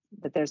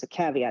 But there's a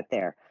caveat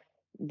there.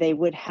 They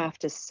would have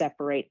to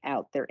separate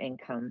out their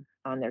income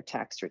on their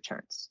tax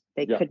returns.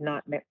 They could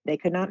not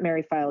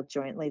marry file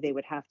jointly. They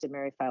would have to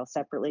marry file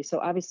separately. So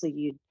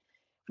obviously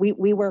we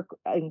work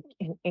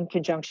in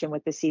conjunction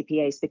with the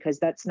CPAs, because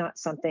that's not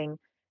something,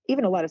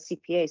 even a lot of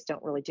CPAs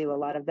don't really do a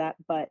lot of that,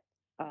 but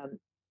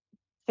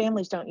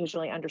families don't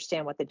usually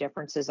understand what the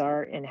differences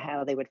are in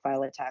how they would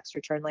file a tax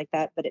return like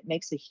that, but it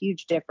makes a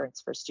huge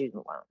difference for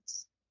student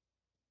loans.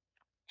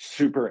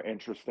 Super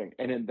interesting.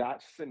 And in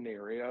that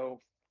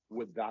scenario,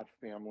 would that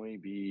be a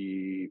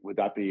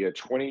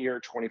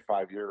 20-year,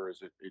 25-year, or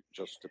is it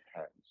just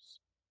depends?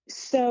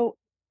 So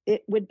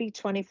it would be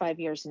 25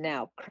 years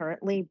now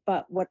currently,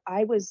 but what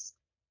I'm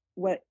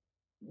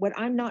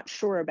not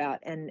sure about,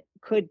 and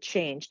could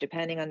change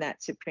depending on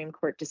that Supreme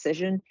Court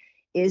decision,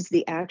 is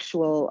the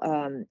actual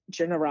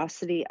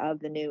generosity of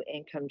the new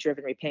income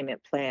driven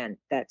repayment plan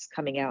that's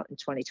coming out in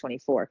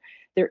 2024.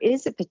 There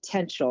is a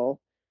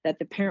potential that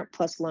the Parent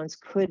Plus loans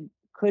could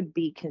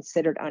be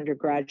considered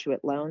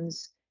undergraduate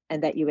loans,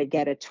 and that you would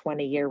get a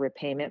 20-year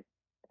repayment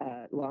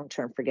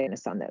long-term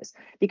forgiveness on those,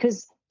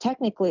 because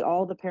technically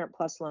all the Parent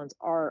Plus loans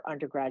are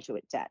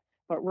undergraduate debt,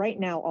 but right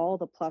now all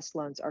the Plus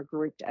loans are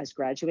grouped as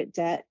graduate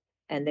debt,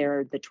 and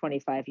they're the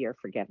 25-year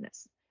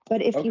forgiveness.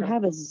 But if you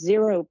have a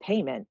 0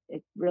 payment,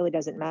 it really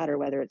doesn't matter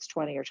whether it's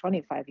 20 or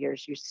 25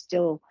 years, you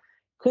still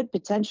could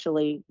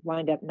potentially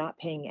wind up not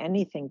paying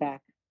anything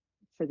back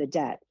for the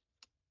debt.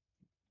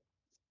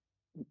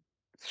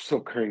 So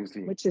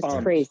crazy. Which is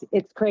crazy.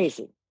 It's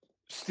crazy.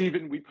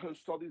 Stephen, we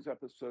post all these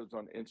episodes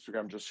on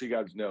Instagram, just so you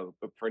guys know.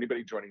 But for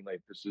anybody joining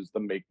late, this is the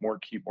Make More,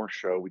 Keep More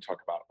show. We talk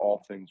about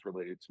all things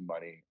related to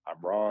money. I'm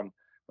Ron.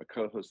 My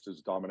co-host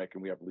is Dominic,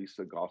 and we have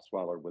Lisa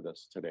Gosweiler with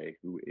us today,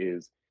 who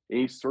is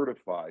a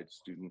certified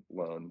student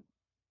loan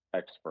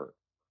expert.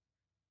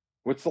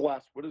 What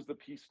does the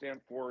P stand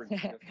for?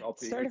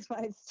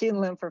 Certified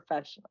student loan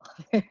professional.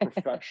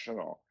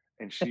 Professional.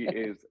 And she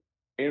is,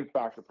 in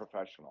fact, a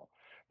professional.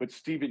 But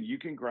Stephen, you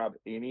can grab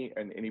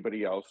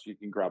anybody else. You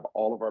can grab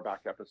all of our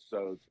back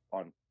episodes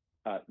on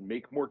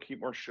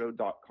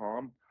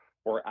makemorekeepmoreshow.com,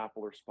 or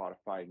Apple or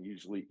Spotify, and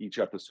usually each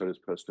episode is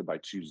posted by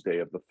Tuesday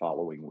of the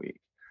following week.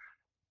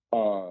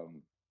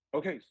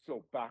 Okay,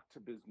 so back to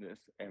business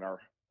and our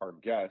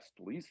guest,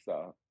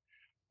 Lisa.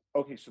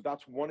 Okay, so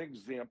that's one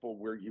example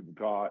where you've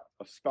got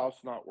a spouse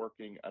not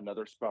working,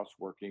 another spouse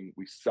working.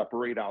 We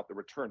separate out the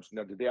returns.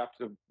 Now, do they have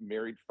to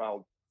married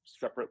file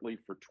separately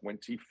for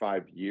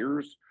 25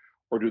 years,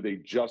 or do they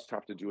just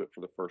have to do it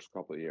for the first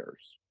couple of years?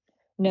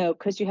 No,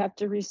 because you have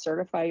to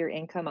recertify your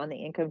income on the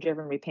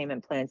income-driven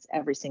repayment plans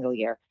every single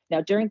year.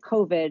 Now, during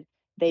COVID,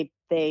 they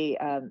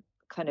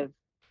kind of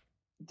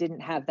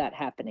didn't have that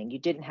happening. You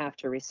didn't have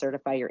to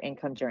recertify your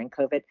income during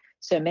COVID.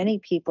 So many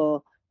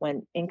people,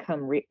 when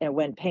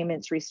when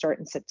payments restart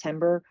in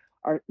September,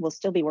 will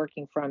still be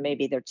working from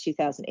maybe their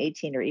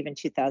 2018 or even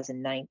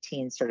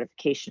 2019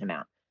 certification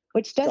amount,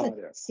 which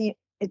doesn't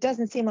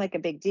seem like a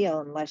big deal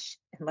unless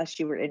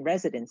you were in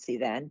residency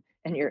then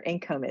and your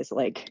income is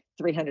like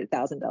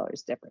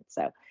 $300,000 different.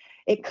 So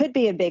it could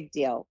be a big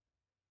deal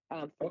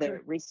for the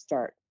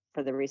restart.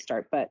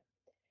 But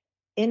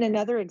in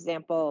another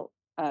example,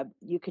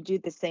 you could do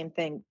the same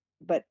thing,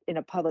 but in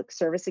a public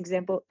service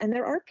example. And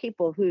there are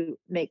people who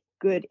make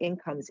good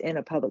incomes in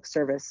a public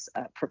service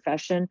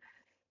profession.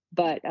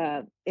 But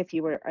if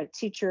you were a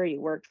teacher, you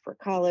worked for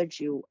college,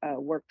 you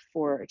worked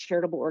for a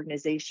charitable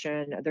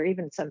organization, there are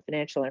even some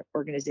financial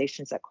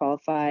organizations that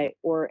qualify,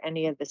 or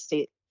any of the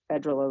state,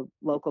 federal, or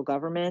local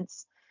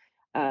governments,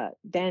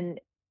 then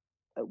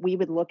we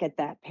would look at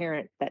that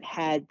parent that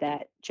had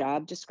that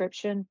job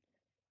description.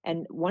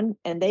 And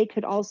they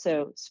could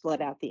also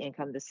split out the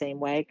income the same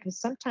way, because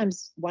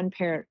sometimes one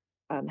parent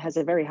has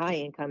a very high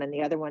income and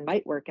the other one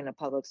might work in a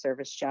public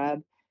service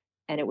job,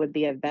 and it would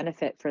be a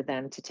benefit for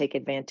them to take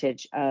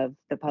advantage of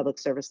the public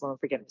service loan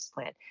forgiveness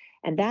plan.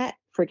 And that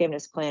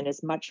forgiveness plan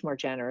is much more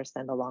generous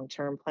than the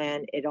long-term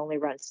plan. It only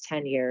runs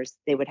 10 years.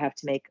 They would have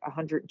to make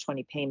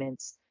 120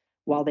 payments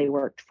while they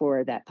worked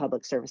for that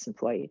public service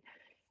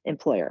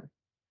employer.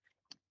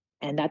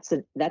 And that's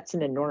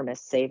an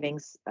enormous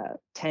savings,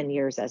 10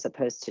 years as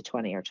opposed to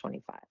 20 or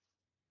 25.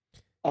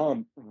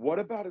 What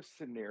about a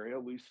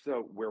scenario,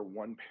 Lisa, where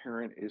one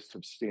parent is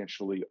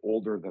substantially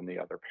older than the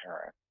other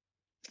parent?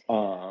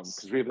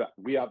 Because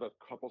we have a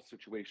couple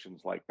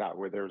situations like that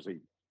where there's a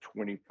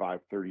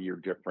 25, 30-year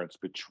difference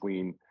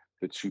between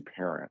the two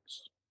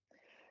parents.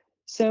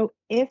 So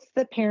if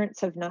the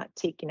parents have not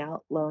taken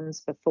out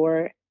loans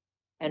before,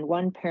 and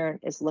one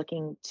parent is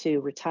looking to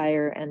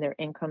retire and their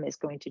income is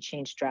going to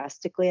change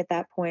drastically at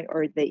that point,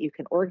 or that you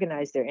can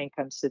organize their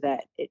income so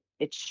that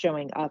it's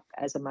showing up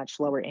as a much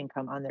lower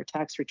income on their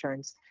tax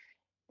returns,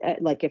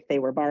 like if they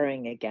were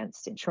borrowing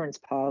against insurance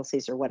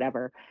policies or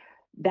whatever,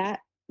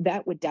 that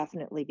would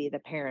definitely be the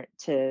parent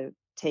to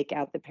take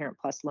out the Parent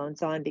Plus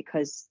loans on,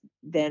 because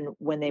then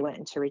when they went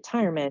into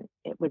retirement,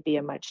 it would be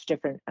a much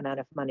different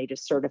amount of money to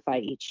certify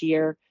each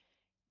year.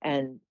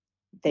 And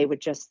they would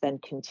just then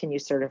continue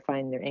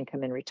certifying their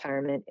income in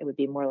retirement. It would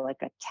be more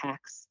like a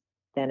tax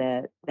than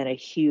a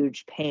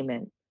huge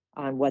payment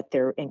on what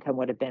their income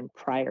would have been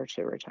prior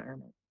to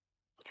retirement.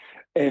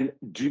 And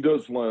do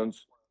those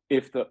loans,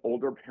 if the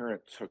older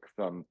parent took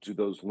them, do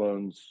those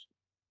loans,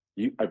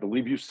 I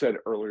believe you said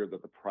earlier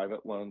that the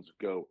private loans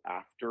go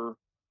after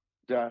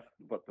death,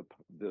 but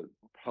the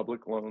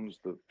public loans,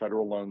 the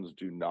federal loans,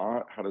 do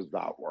not? How does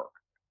that work?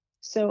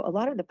 So a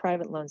lot of the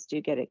private loans do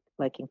get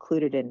like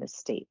included in the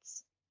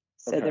states.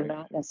 So they're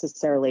not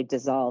necessarily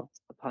dissolved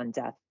upon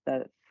death.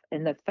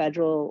 In the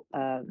federal,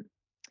 I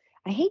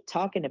hate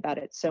talking about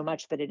it so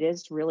much, but it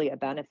is really a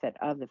benefit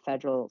of the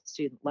federal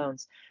student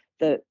loans.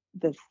 The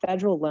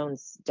federal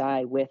loans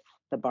die with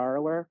the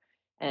borrower,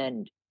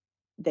 and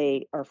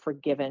they are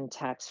forgiven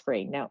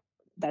tax-free. Now,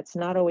 that's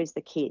not always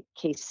the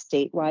case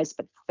state-wise,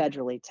 but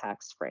federally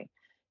tax-free.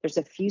 There's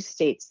a few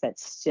states that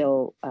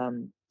still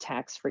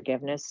tax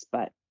forgiveness,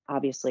 but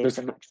obviously it's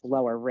a much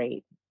lower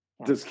rate.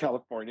 Yeah. Does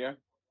California?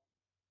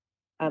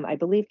 I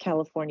believe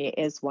California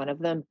is one of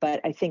them,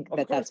 but I think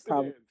that's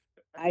probably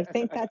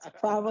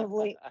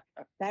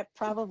that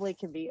probably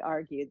can be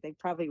argued. They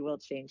probably will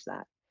change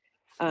that.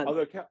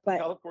 Although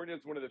California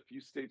is one of the few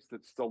states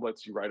that still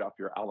lets you write off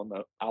your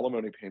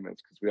alimony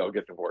payments, because we all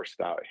get divorced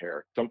out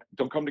here.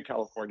 Don't come to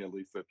California,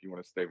 Lisa, if you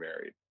want to stay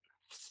married.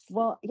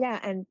 Well, yeah,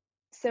 and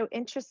so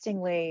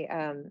interestingly,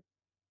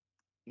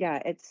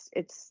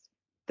 it's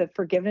the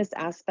forgiveness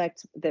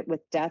aspect that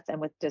with death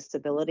and with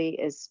disability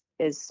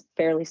is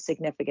fairly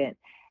significant.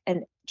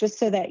 And just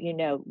so that you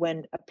know,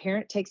 when a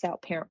parent takes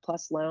out Parent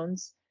Plus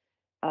loans,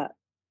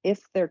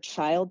 if their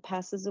child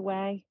passes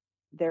away,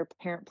 their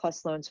Parent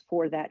Plus loans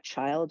for that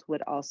child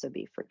would also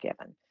be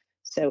forgiven.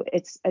 So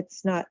it's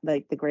not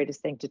like the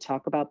greatest thing to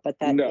talk about, but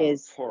that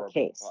is the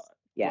case.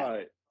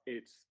 But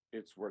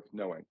it's worth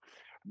knowing.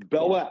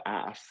 Bella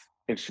asks,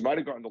 and she might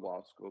have gone to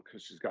law school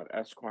because she's got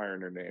Esquire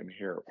in her name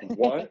here.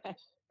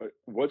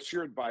 What's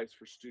your advice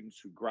for students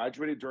who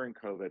graduated during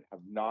COVID,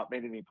 have not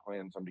made any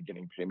plans on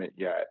beginning payment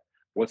yet?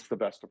 What's the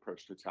best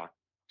approach to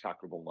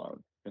tackle the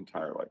loan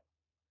entirely?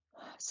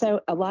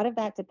 So a lot of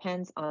that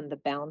depends on the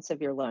balance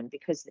of your loan,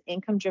 because the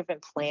income-driven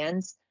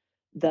plans,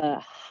 the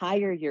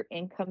higher your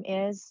income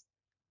is,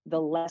 the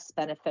less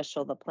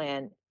beneficial the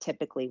plan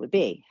typically would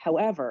be.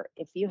 However,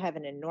 if you have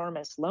an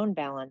enormous loan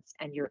balance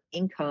and your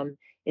income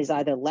is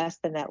either less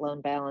than that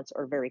loan balance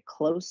or very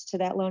close to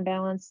that loan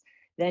balance,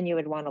 then you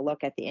would want to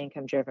look at the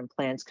income driven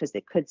plans because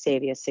it could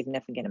save you a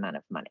significant amount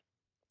of money.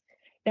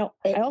 Now,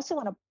 I also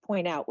want to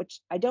point out, which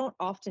I don't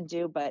often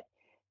do, but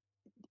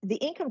the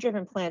income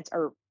driven plans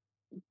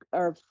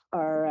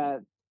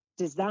are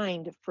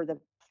designed for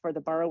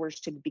the borrowers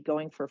to be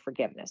going for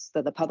forgiveness.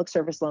 So the public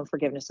service loan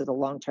forgiveness or the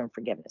long-term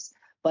forgiveness.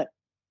 But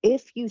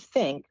if you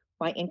think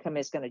my income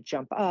is going to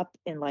jump up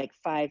in like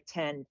 5,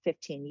 10,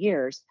 15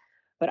 years,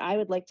 but I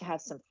would like to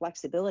have some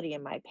flexibility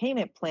in my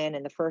payment plan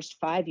in the first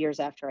 5 years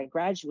after I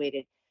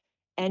graduated,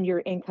 and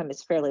your income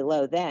is fairly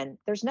low, then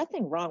there's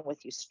nothing wrong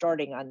with you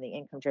starting on the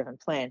income driven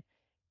plan.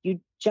 You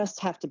just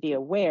have to be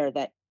aware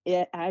that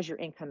as your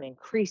income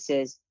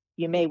increases,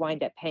 you may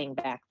wind up paying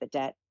back the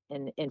debt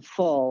in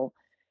full,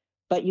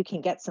 but you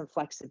can get some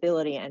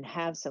flexibility and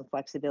have some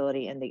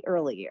flexibility in the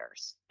early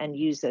years and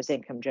use those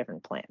income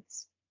driven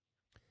plans.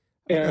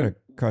 I've got a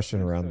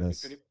question around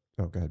this.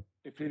 Oh, go ahead.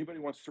 If anybody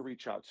wants to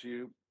reach out to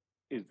you,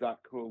 is that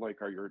cool?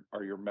 Like, are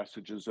your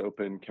messages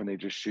open? Can they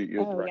just shoot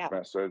you a direct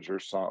message or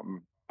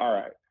something? All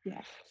right.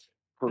 Yeah.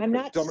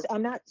 Perfect.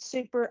 I'm not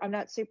super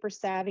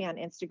savvy on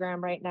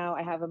Instagram right now.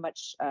 I have a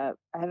much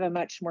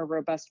more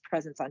robust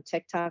presence on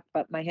TikTok,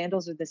 but my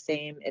handles are the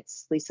same.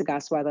 It's Lisa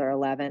Gosweiler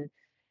 11,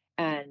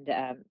 and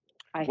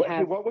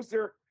what was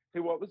your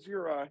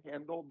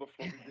handle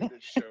before we did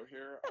this show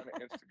here on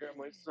Instagram,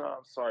 Lisa?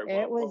 I'm sorry.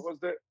 What was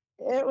it?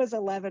 It was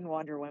 11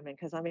 Wonder Women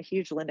because I'm a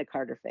huge Linda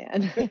Carter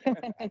fan.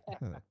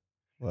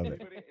 Love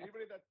it.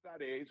 Anybody that's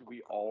that age,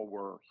 we all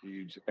were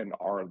huge and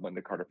are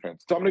Linda Carter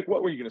fans. Dominic,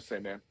 what were you going to say,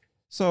 man?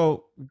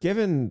 So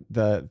given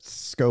the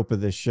scope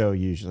of this show,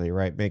 usually,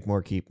 right, make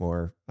more, keep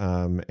more,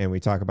 and we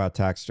talk about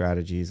tax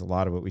strategies, a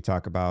lot of what we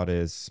talk about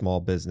is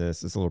small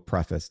business. It's a little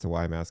preface to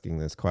why I'm asking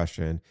this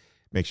question.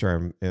 Make sure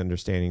I'm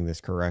understanding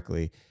this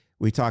correctly.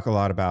 We talk a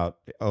lot about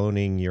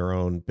owning your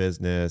own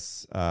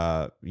business,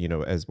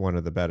 as one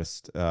of the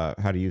best,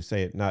 how do you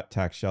say it? Not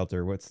tax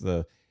shelter. What's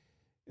the,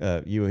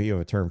 you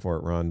have a term for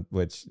it, Ron,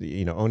 which,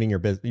 owning your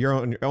business,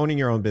 owning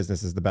your own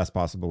business is the best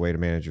possible way to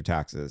manage your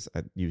taxes.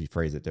 You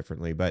phrase it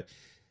differently, but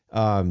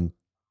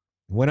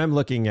when I'm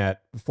looking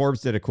at,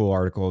 Forbes did a cool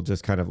article,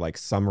 just kind of like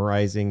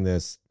summarizing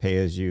this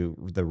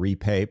the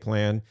repay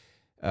plan,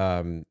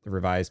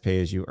 revised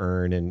pay as you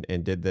earn,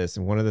 and did this.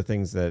 And one of the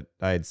things that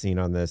I had seen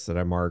on this that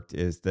I marked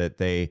is that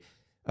a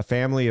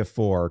family of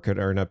 4 could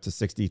earn up to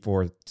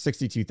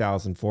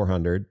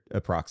 $62,400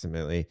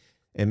 approximately,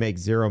 and make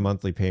 0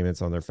 monthly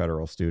payments on their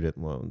federal student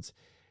loans.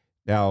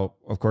 Now,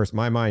 of course,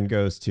 my mind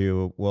goes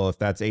to, well, if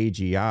that's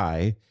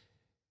AGI,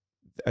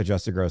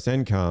 adjusted gross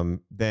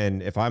income,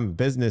 then if I'm a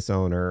business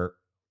owner,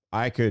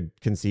 I could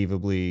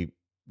conceivably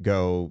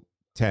go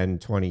 10,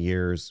 20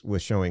 years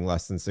with showing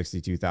less than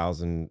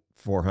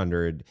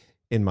 62,400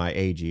 in my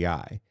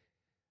AGI.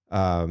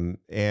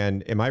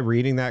 And am I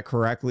reading that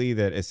correctly?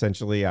 That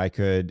essentially I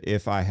could,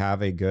 if I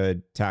have a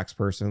good tax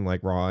person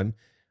like Ron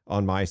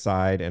on my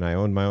side, and I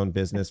own my own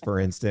business, for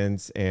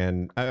instance,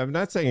 and I'm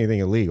not saying anything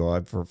illegal,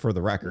 for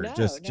the record,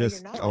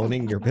 just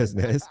owning your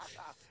business.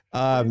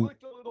 You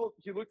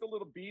looked a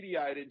little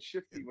beady-eyed and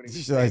shifty when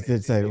he I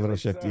did say a little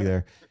shifty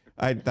there.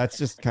 That's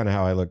just kind of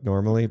how I look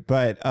normally.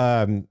 But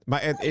am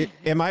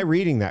I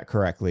reading that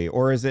correctly,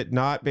 or is it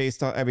not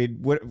based on? I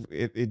mean,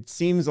 it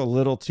seems a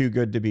little too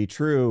good to be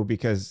true,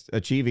 because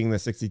achieving the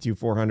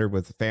 62,400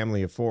 with a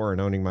family of 4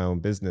 and owning my own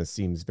business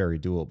seems very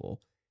doable.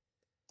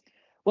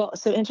 Well,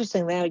 so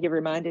interestingly, now you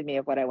reminded me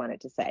of what I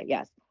wanted to say.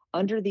 Yes,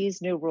 under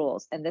these new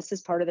rules, and this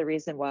is part of the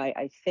reason why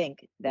I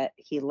think that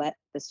he let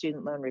the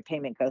student loan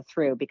repayment go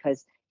through,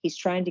 because he's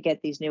trying to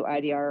get these new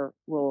IDR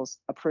rules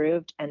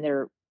approved, and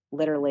they're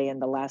literally in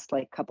the last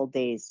couple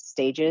days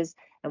stages.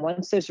 And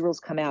once those rules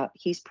come out,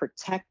 he's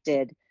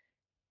protected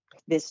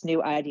this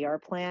new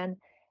IDR plan.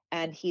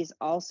 And he's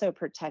also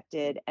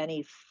protected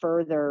any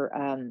further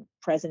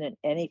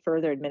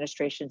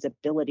administration's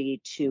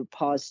ability to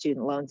pause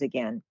student loans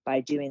again by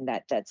doing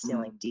that debt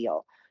ceiling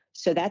deal.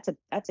 So that's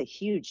a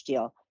huge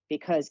deal,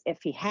 because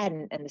if he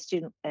hadn't, and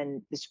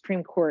the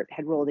Supreme Court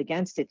had ruled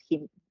against it,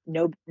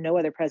 no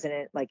other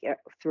president,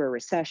 through a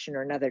recession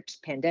or another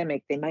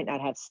pandemic, they might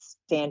not have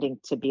standing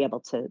to be able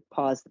to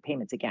pause the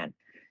payments again.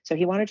 So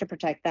he wanted to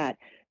protect that.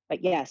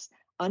 But yes,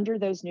 under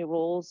those new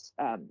rules,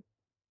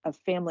 a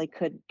family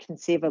could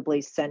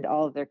conceivably send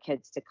all of their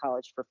kids to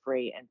college for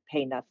free and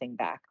pay nothing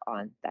back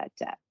on that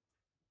debt.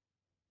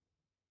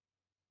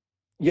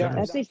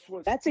 Yeah,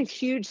 that's a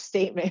huge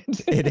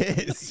statement. It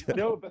is.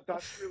 No, but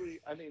that's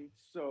really,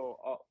 so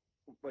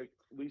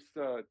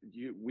Lisa,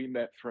 we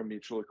met through a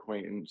mutual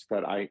acquaintance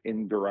that I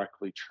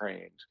indirectly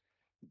trained,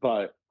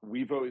 but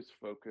we've always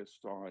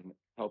focused on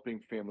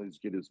helping families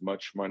get as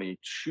much money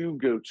to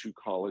go to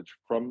college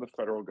from the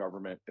federal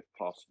government, if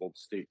possible,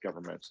 state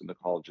governments and the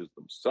colleges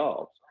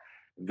themselves.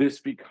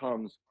 This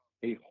becomes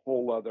a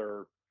whole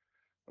other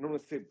I don't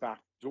want to say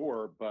back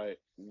door, but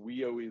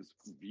we always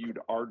viewed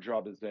our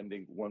job as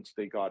ending once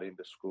they got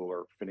into school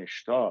or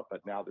finished up.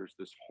 But now there's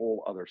this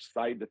whole other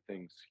side to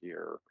things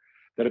here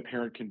that a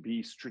parent can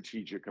be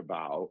strategic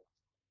about.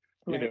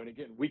 Right. And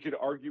again, we could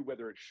argue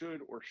whether it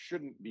should or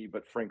shouldn't be,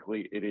 but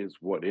frankly, it is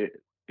what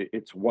it.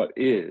 It's what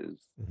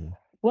is. Mhm.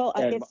 Well,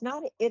 And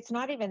it's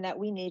not even that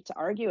we need to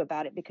argue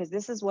about it, because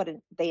this is what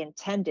they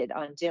intended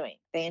on doing.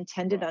 They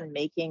intended Right. on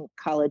making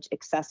college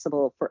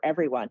accessible for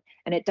everyone.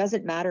 And it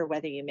doesn't matter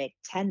whether you make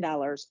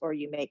 $10 or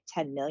you make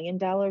 $10 million,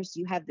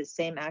 you have the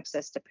same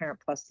access to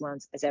Parent Plus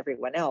loans as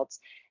everyone else.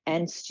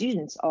 And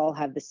students all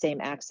have the same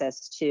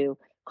access to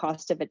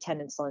cost of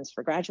attendance loans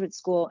for graduate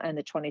school and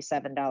the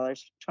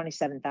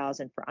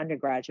 $27,000 for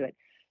undergraduate.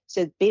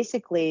 So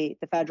basically,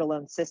 the federal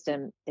loan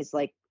system is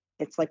like,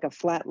 it's like a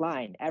flat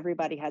line.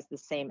 Everybody has the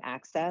same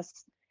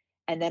access.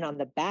 And then on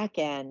the back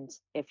end,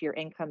 if your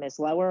income is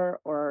lower,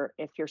 or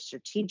if you're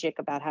strategic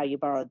about how you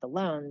borrowed the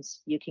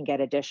loans, you can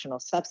get additional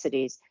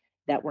subsidies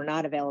that were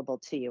not available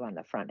to you on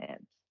the front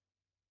end.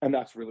 and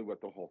that's really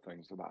what the whole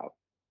thing's about.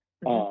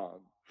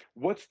 Mhm.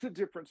 What's the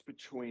difference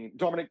between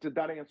Dominic? Did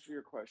that answer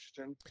your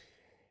question?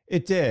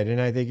 It did,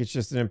 and I think it's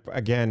just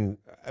again,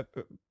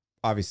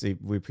 obviously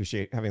we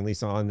appreciate having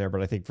Lisa on there,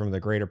 but I think from the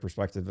greater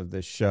perspective of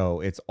this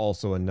show, it's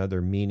also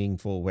another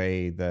meaningful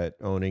way that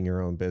owning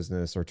your own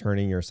business or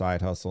turning your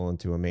side hustle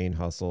into a main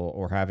hustle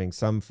or having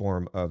some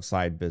form of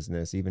side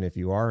business, even if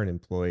you are an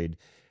employed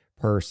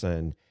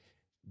person,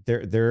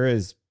 there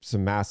is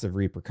some massive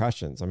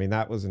repercussions. I mean,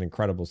 that was an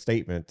incredible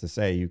statement to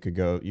say. You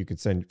could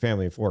send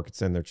family of four could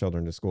send their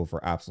children to school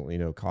for absolutely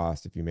no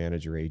cost if you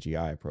manage your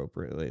AGI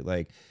appropriately.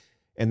 Like,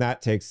 and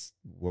that takes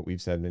what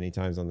we've said many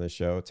times on this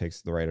show. It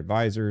takes the right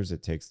advisors.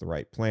 It takes the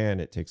right plan.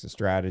 It takes a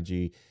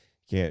strategy.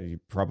 You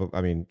probably,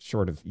 I mean,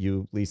 short of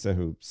you, Lisa,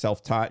 who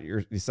self-taught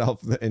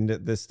yourself into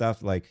this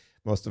stuff, like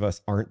most of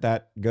us aren't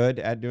that good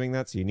at doing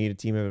that. So you need a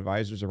team of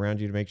advisors around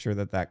you to make sure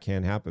that that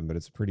can happen. But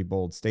it's a pretty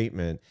bold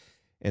statement.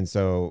 And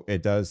so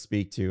it does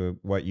speak to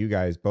what you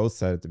guys both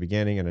said at the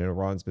beginning. And I know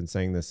Ron's been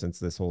saying this since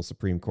this whole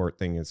Supreme Court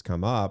thing has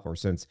come up, or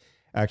since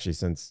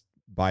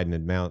Biden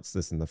announced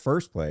this in the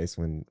first place,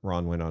 when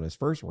Ron went on his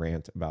first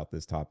rant about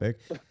this topic,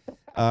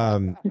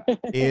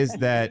 is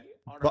that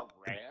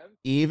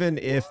even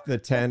if the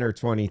 10 or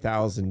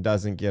 20,000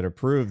 doesn't get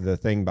approved, the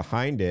thing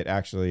behind it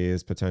actually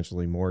is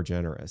potentially more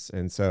generous.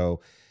 And so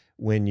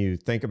when you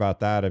think about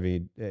that, I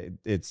mean,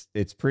 it's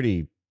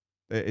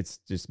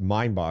just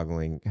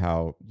mind-boggling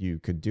how you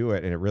could do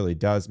it. And it really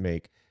does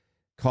make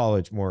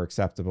college more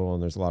acceptable.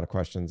 And there's a lot of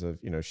questions of,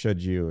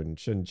 should you and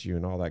shouldn't you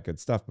and all that good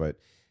stuff. But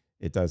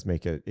it does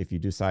make it, if you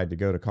decide to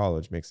go to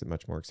college, makes it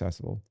much more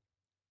accessible.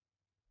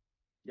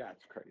 Yeah,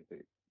 it's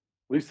crazy.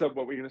 Lisa,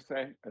 what were you going to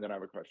say? And then I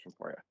have a question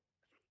for you.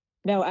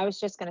 No, I was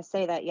just going to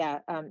say that, yeah,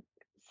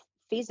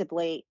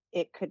 feasibly,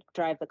 it could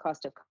drive the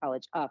cost of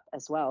college up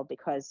as well,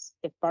 because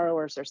if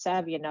borrowers are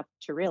savvy enough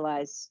to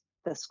realize,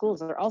 the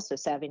schools are also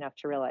savvy enough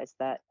to realize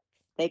that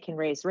they can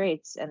raise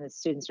rates and the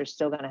students are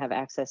still going to have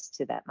access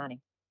to that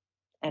money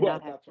and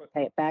not have to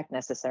pay it back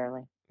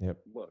necessarily. Yep.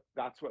 Look,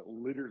 that's what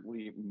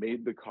literally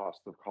made the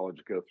cost of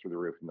college go through the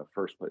roof in the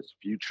first place.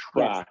 If you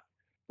track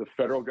the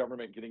federal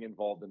government getting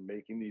involved in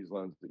making these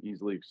loans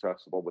easily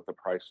accessible with the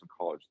price of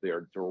college, they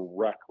are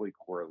directly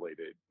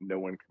correlated. No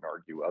one can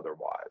argue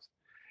otherwise.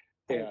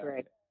 I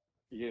agree.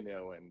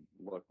 And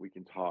look, we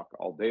can talk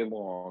all day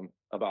long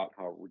about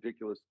how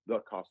ridiculous the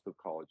cost of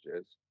college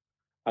is.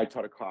 I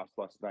taught a class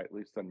last night,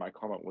 Lisa, and my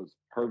comment was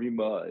Harvey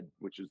Mudd,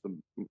 which is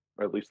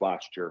at least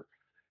last year,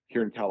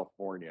 here in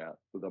California,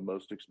 the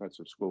most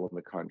expensive school in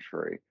the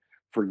country.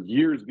 For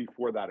years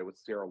before that, it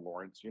was Sarah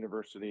Lawrence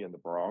University in the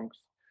Bronx.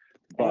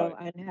 But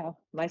I know.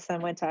 My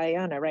son went to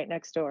Iona right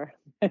next door.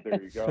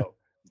 There you go.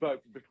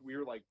 But we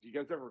were like, do you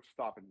guys ever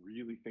stop and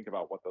really think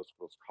about what those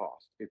schools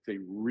cost? It's a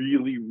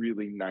really,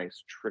 really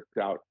nice, tricked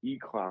out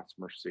E-Class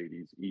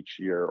Mercedes each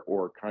year,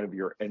 or kind of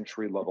your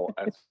entry-level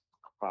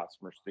S-Class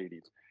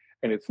Mercedes.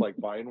 And it's like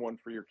buying one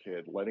for your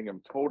kid, letting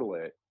them total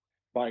it,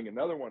 buying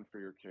another one for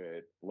your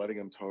kid, letting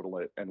them total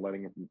it, and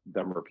letting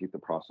them repeat the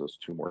process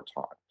 2 more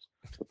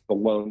times. The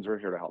loans are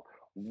here to help.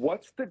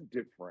 What's the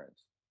difference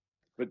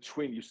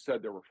between, you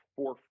said there were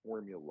 4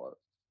 formulas,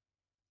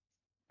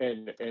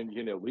 and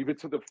leave it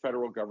to the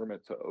federal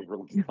government to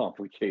overly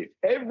complicate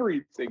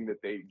everything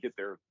that they get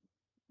their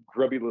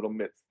grubby little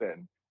mitts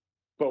in.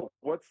 But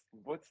what's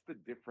the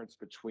difference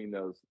between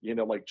those,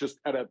 like just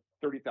at a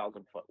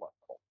 30,000 foot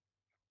level?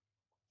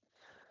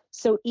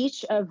 So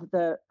each of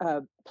the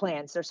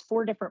plans, there's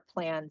 4 different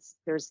plans.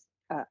 There's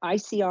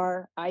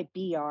ICR,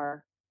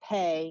 IBR,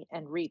 pay,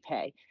 and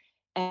repay.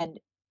 And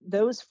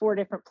those 4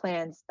 different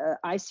plans,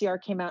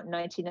 ICR came out in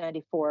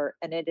 1994,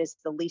 and it is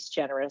the least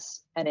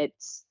generous. And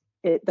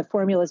the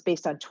formula is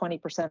based on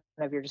 20%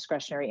 of your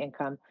discretionary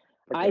income.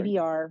 Okay.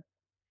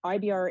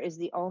 IBR is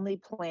the only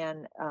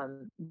plan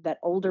that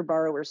older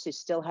borrowers who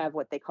still have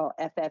what they call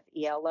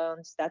FFEL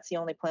loans, that's the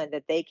only plan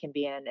that they can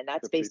be in, and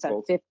that's based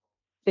on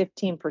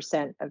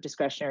 15% of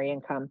discretionary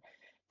income.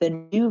 The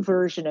new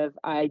version of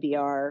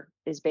IBR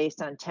is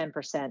based on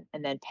 10%,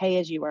 and then pay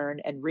as you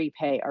earn and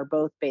repay are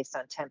both based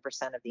on 10%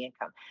 of the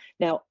income.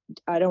 Now,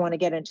 I don't want to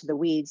get into the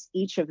weeds.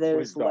 Each of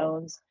those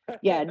loans,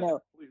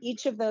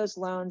 each of those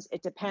loans,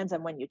 it depends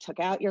on when you took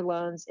out your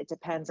loans. It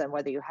depends on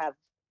whether you have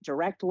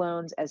direct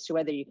loans as to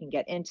whether you can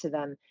get into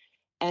them.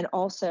 And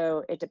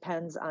also it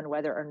depends on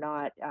whether or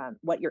not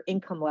what your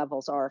income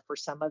levels are for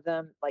some of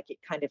them. Like it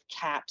kind of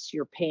caps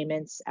your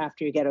payments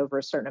after you get over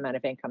a certain amount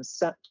of income.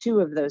 So 2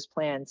 of those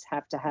plans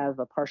have to have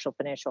a partial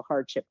financial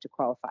hardship to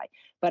qualify.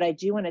 But I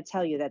do want to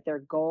tell you that their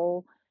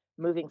goal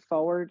moving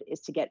forward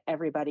is to get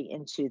everybody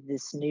into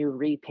this new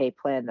repay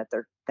plan that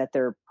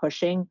they're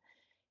pushing.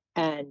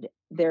 And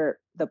the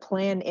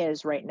plan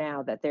is right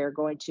now that they're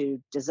going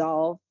to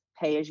dissolve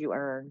pay as you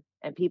earn,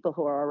 and people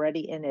who are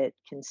already in it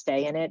can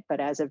stay in it.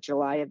 But as of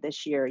July of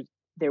this year,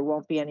 there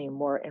won't be any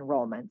more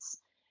enrollments.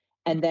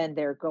 And then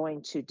they're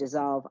going to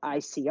dissolve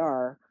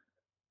ICR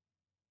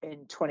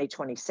in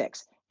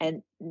 2026.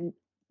 And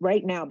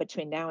right now,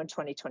 between now and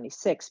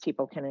 2026,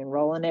 people can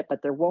enroll in it,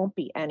 but there won't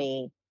be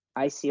any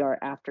ICR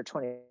after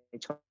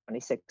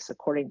 2026,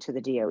 according to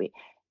the DOE.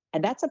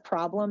 And that's a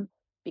problem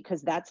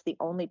because that's the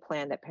only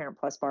plan that Parent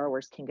Plus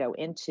borrowers can go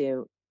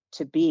into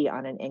to be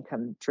on an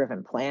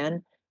income-driven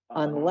plan,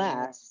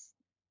 unless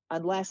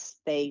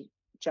they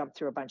jump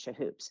through a bunch of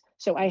hoops.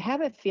 So I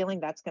have a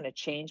feeling that's going to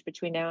change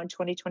between now and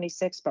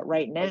 2026. But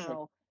right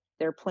now,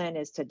 their plan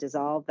is to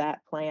dissolve that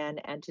plan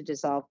and to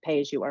dissolve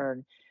pay as you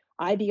earn.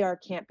 IBR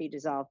can't be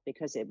dissolved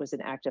because it was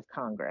an act of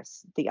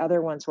Congress. The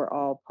other ones were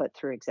all put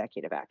through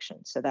executive action.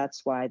 So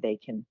that's why they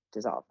can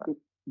dissolve them.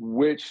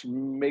 Which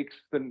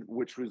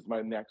was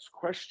my next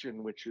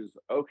question, which is,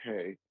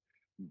 okay,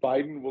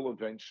 Biden will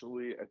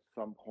eventually at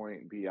some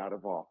point be out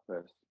of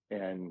office,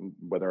 and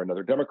whether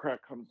another Democrat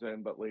comes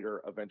in, but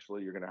later,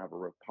 eventually you're going to have a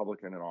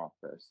Republican in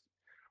office.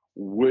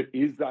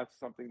 Is that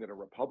something that a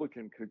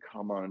Republican could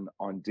come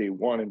on day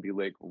one and be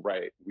like,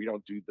 right, we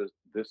don't do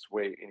this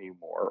way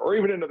anymore? Or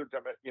even another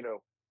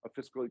a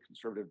fiscally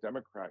conservative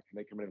Democrat, can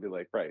they come in and be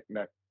like, right,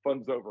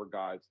 fun's over,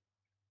 guys,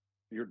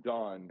 you're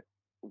done?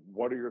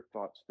 What are your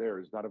thoughts there?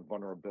 Is that a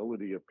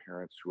vulnerability of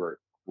parents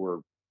who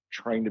are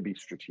trying to be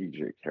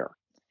strategic here?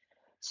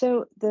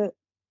 So the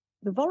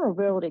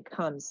vulnerability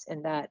comes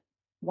in that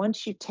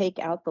once you take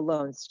out the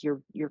loans,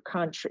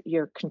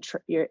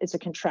 it's a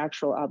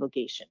contractual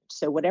obligation.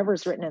 So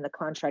whatever's written in the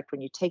contract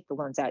when you take the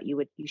loans out,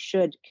 you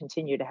should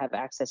continue to have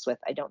access with.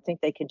 I don't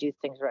think they can do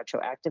things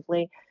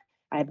retroactively.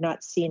 I have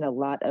not seen a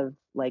lot of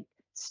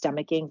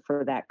stomaching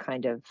for that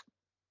kind of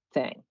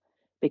thing,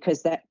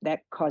 because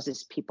that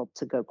causes people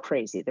to go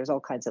crazy. There's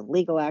all kinds of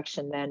legal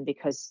action then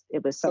because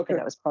it was something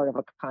that was part of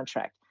a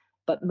contract.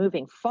 But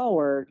moving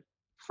forward,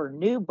 for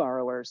new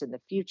borrowers in the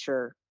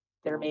future,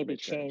 there may be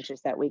changes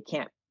that we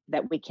can't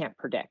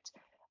predict.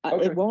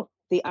 It won't.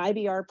 The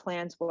IBR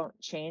plans won't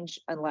change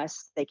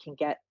unless they can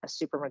get a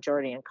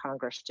supermajority in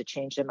Congress to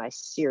change them. I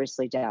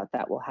seriously doubt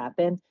that will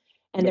happen.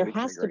 And there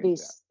has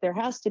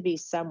to be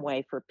some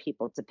way for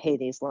people to pay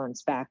these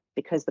loans back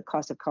because the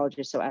cost of college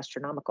is so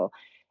astronomical,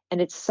 and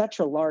it's such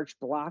a large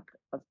block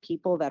of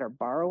people that are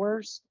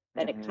borrowers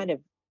that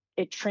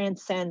it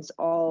transcends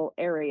all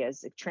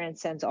areas. It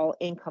transcends all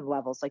income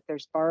levels. Like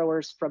there's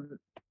borrowers from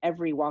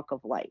every walk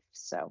of life.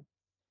 So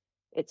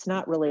it's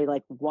not really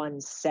like one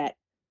set,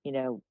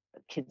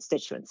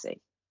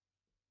 constituency.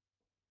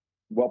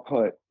 Well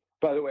put.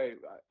 By the way,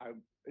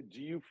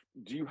 do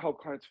you help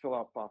clients fill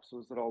out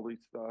FAFSAs at all,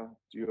 Lisa?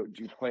 Do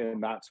you play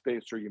in that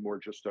space, or are you more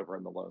just over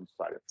on the loan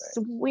side of things?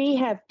 So we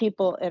have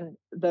people in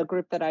the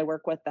group that I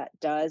work with that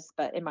does,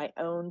 but in my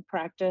own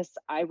practice,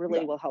 I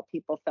really will help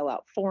people fill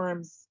out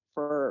forms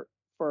for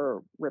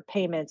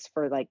repayments,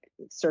 for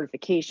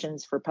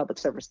certifications, for public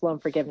service loan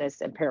forgiveness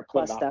and Parent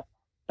Plus stuff,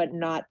 but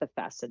not the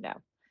FAFSA now.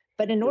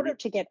 But in order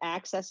to get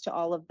access to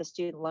all of the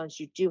student loans,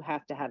 you do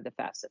have to have the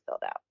FAFSA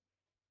filled out.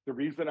 The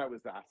reason I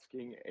was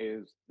asking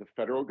is the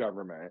federal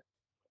government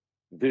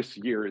this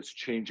year is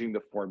changing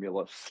the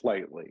formula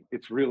slightly.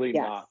 It's really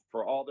not,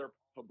 for all their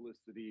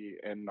publicity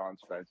and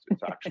nonsense,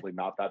 it's actually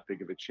not that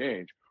big of a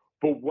change.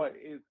 But what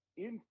is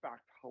in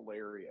fact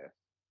hilarious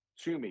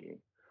to me,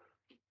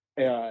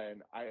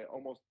 and I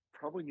almost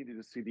probably needed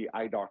to see the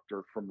eye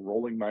doctor from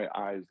rolling my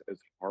eyes as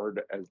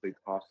hard as they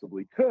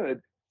possibly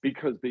could,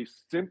 because they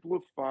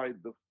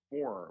simplified the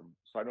form.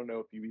 So I don't know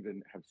if you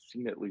even have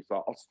seen it, Lisa.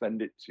 I'll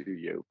send it to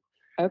you.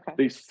 Okay.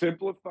 They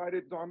simplified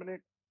it,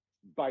 Dominic,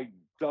 by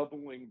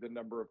doubling the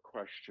number of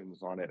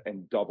questions on it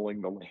and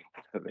doubling the length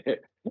of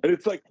it. And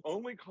it's like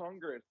only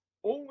Congress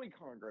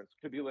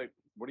could be like,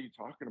 what are you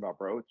talking about,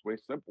 bro? It's way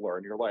simpler.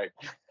 And you're like,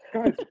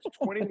 guys, it's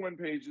 21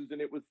 pages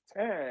and it was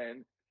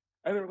 10.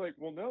 And they're like,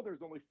 well, no,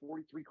 there's only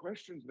 43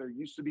 questions. There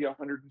used to be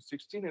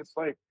 116. It's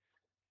like,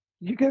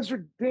 you guys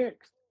are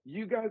dicks.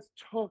 You guys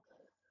took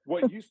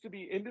what used to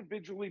be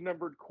individually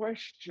numbered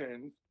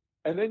questions,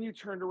 and then you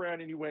turned around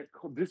and you went,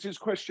 cool, this is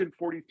question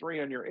 43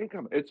 on your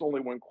income. It's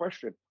only one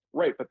question.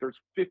 Right, but there's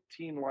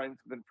 15 lines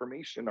of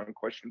information on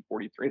question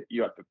 43 that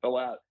you have to fill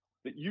out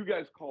that you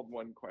guys called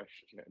one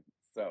question.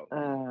 So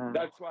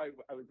that's why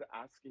I was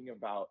asking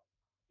about,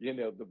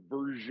 the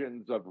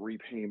versions of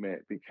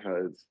repayment,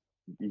 because,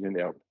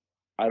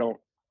 I don't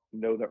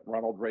know that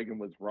Ronald Reagan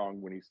was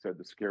wrong when he said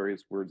the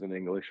scariest words in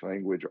English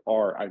language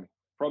are, "I'm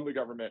from the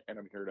government and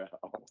I'm here to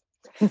help."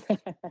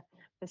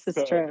 This is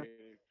So true.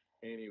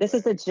 This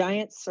is anyway, a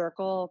giant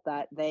circle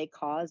that they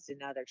caused and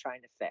now they're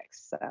trying to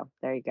fix. So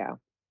there you go.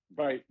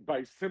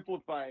 by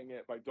simplifying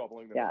it, by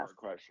doubling the number Yes. of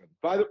questions.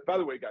 By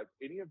the way, guys,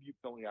 any of you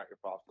filling out your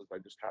FOSSs, I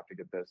just have to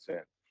get this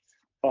in.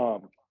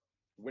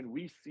 When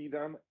we see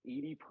them,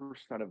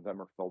 80% of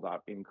them are filled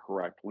out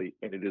incorrectly,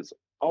 and it is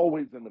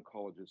always in the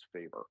college's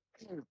favor.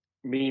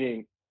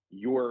 Meaning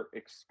your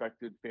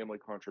expected family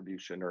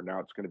contribution, or now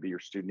it's going to be your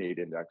student aid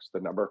index, the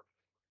number,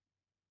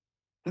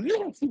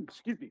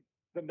 excuse me,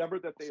 the number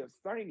that they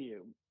assign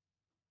you,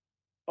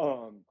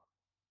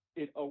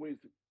 it always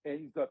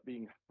ends up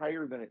being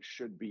higher than it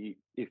should be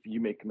if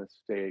you make a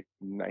mistake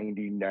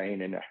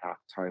 99 and a half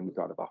times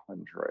out of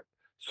 100.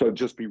 So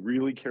just be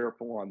really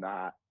careful on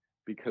that,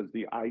 because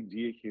the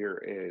idea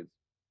here is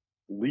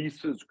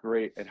Lisa's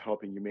great at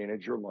helping you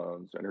manage your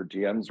loans, and her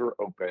DMs are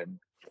open.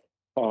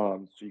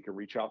 So you can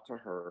reach out to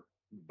her.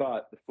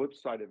 But the flip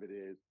side of it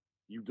is,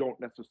 you don't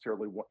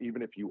necessarily want,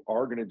 even if you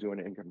are going to do an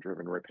income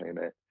driven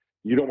repayment,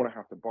 you don't want to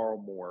have to borrow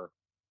more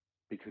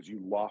because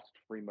you lost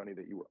free money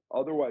that you were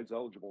otherwise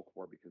eligible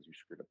for because you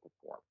screwed up the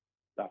form.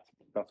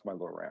 That's my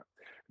little rant.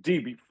 Dee,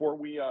 before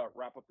we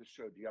wrap up the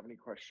show, do you have any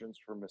questions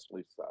for Miss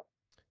Lisa?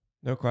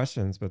 No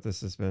questions, but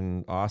this has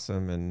been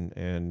awesome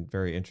and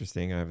very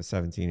interesting. I have a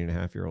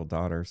 17-and-a-half-year-old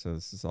daughter, so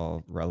this is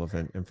all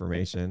relevant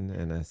information,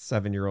 and a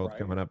 7-year-old Right.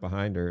 coming up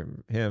behind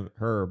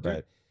her,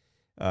 but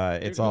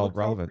it's Dude, all looks out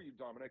relevant. for you,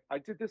 Dominic. I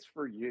did this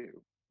for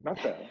you,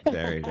 not them.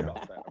 There you go.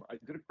 About them. I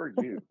did it for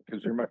you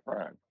because you're my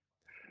friend.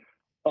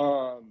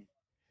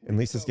 And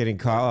Lisa's getting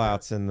call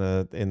outs in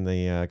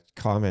the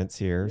comments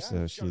here,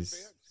 so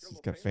she's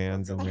got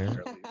fans in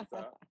there.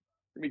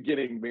 Be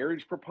getting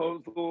marriage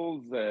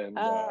proposals and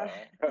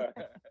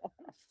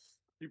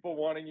people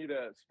wanting you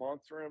to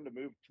sponsor them to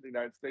move to the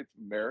United States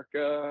of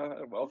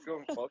America.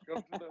 Welcome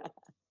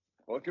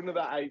to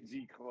the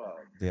IG club.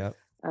 Yep.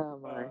 Oh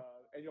my.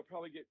 And you'll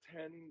probably get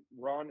 10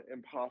 Ron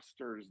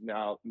imposters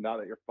now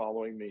that you're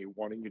following me,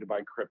 wanting you to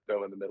buy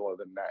crypto in the middle of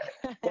the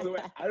night. By the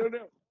way, I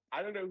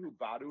don't know who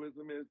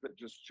Baduism is that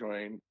just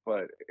joined,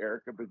 but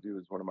Erykah Badu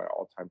is one of my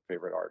all-time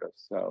favorite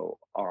artists. So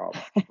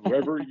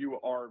whoever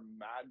you are,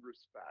 mad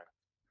respect.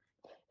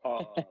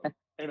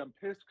 And I'm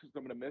pissed because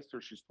I'm going to miss her.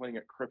 She's playing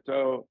at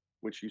Crypto,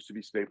 which used to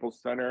be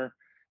Staples Center,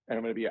 and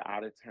I'm going to be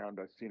out of town.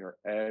 I've seen her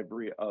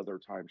every other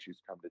time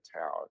she's come to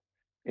town.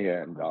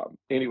 And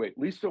anyway,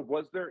 Lisa,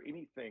 was there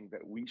anything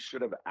that we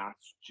should have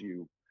asked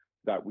you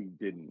that we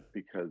didn't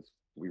because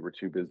we were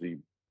too busy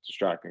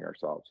distracting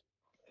ourselves?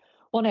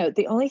 Well, no,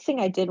 the only thing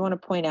I did want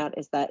to point out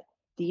is that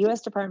the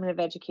U.S. Department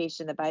of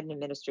Education, the Biden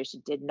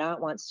administration, did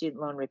not want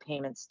student loan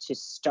repayments to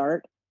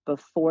start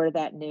before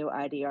that new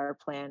IDR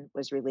plan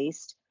was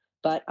released.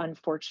 But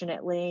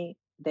unfortunately,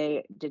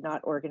 they did not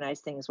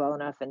organize things well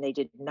enough, and they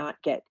did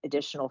not get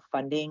additional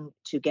funding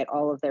to get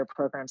all of their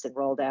programs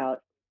enrolled out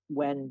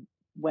when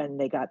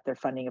they got their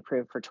funding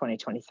approved for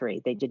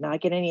 2023. They did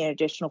not get any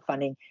additional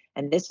funding,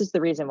 and this is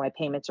the reason why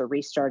payments are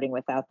restarting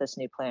without this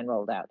new plan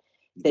rolled out.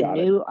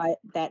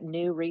 That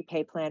new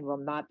repay plan will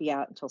not be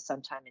out until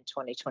sometime in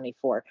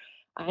 2024.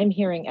 I'm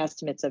hearing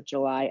estimates of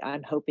July.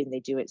 I'm hoping they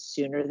do it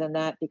sooner than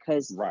that,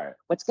 because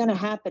what's going to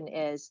happen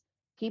is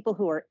people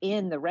who are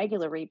in the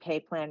regular repay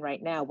plan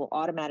right now will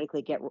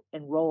automatically get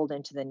enrolled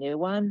into the new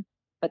one.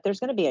 But there's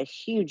going to be a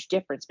huge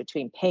difference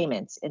between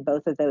payments in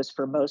both of those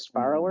for most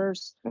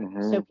borrowers.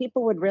 Mm-hmm. So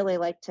people would really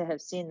like to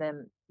have seen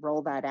them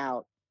roll that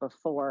out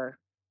before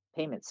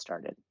payments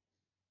started.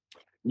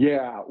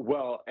 Yeah,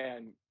 well,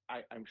 and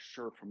I'm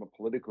sure from a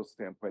political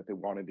standpoint, they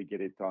wanted to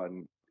get it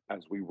done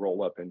as we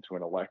roll up into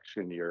an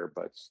election year,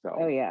 but still.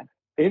 Oh, yeah.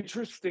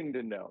 Interesting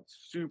to know.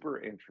 Super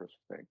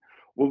interesting.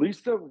 Well,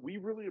 Lisa, we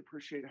really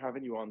appreciate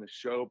having you on the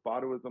show.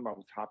 Baduism, I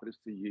was happy to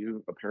see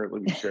you.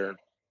 Apparently, we share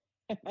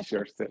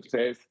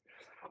taste.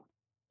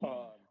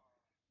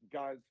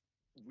 Guys,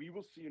 we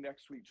will see you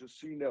next week.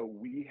 Just so you know,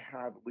 we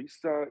have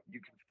Lisa.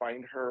 You can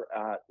find her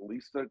at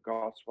Lisa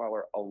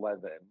Gosweiler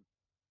 11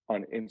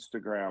 on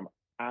Instagram,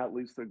 at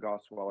Lisa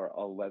Gosweiler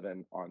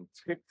 11 on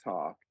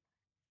TikTok,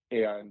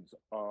 and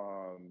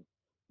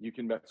you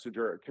can message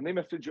her. Can they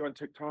message you on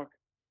TikTok?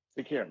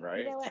 They can, right?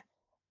 You know what?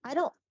 I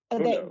don't.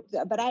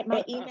 But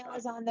my email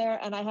is on there,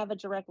 and I have a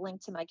direct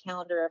link to my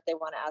calendar if they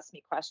want to ask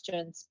me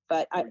questions.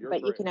 But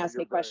you can ask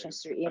me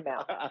questions through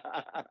email.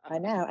 I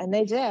know, and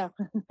they do.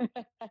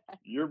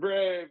 You're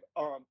brave.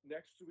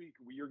 Next week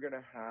we are going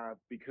to have,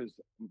 because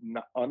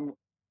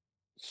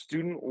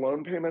student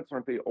loan payments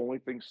aren't the only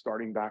thing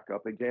starting back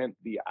up again.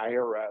 The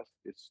IRS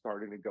is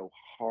starting to go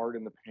hard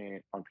in the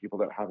paint on people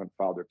that haven't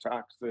filed their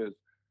taxes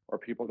or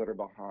people that are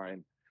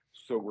behind.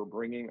 So we're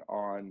bringing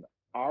on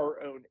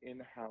our own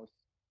in-house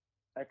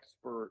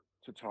expert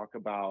to talk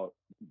about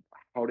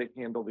how to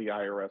handle the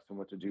IRS and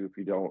what to do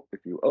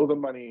if you owe them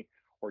money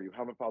or you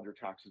haven't filed your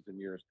taxes in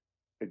years.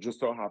 It just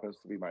so happens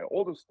to be my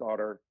oldest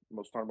daughter,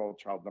 most normal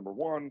child number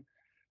one,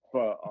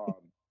 but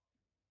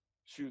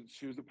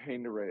she was a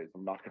pain to raise.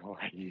 I'm not gonna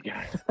lie to you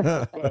guys,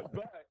 but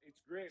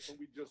it's great when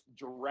we just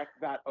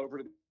direct that over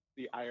to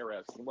the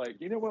IRS. I'm like,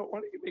 you know what? Why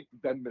don't you make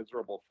them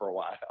miserable for a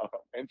while?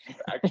 And she's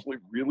actually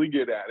really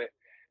good at it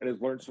and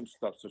has learned some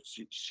stuff. So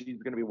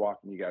she's gonna be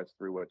walking you guys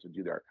through what to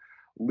do there.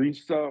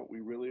 Lisa, we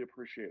really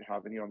appreciate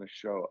having you on the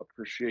show.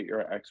 Appreciate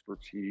your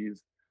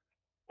expertise.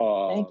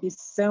 Thank you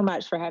so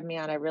much for having me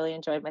on. I really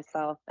enjoyed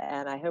myself,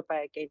 and I hope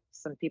I gave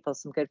some people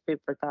some good food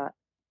for thought.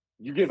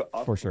 You give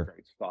us For some sure.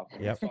 great stuff.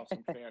 And Yep. I saw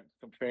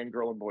some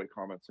fangirl and boy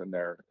comments in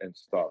there and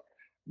stuff.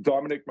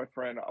 Dominic, my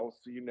friend, I will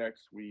see you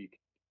next week.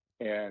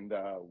 And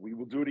we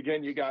will do it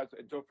again, you guys.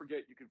 And don't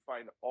forget, you can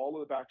find all of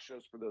the back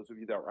shows for those of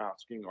you that were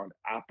asking on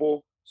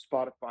Apple,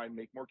 Spotify,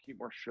 Make More Keep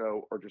More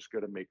Show, or just go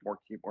to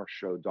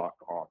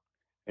makemorekeepmoreshow.com.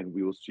 And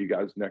we will see you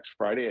guys next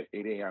Friday at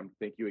 8 a.m.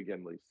 Thank you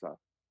again, Lisa.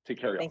 Take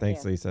care, y'all.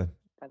 Thanks, Lisa.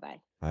 Bye-bye.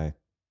 Bye.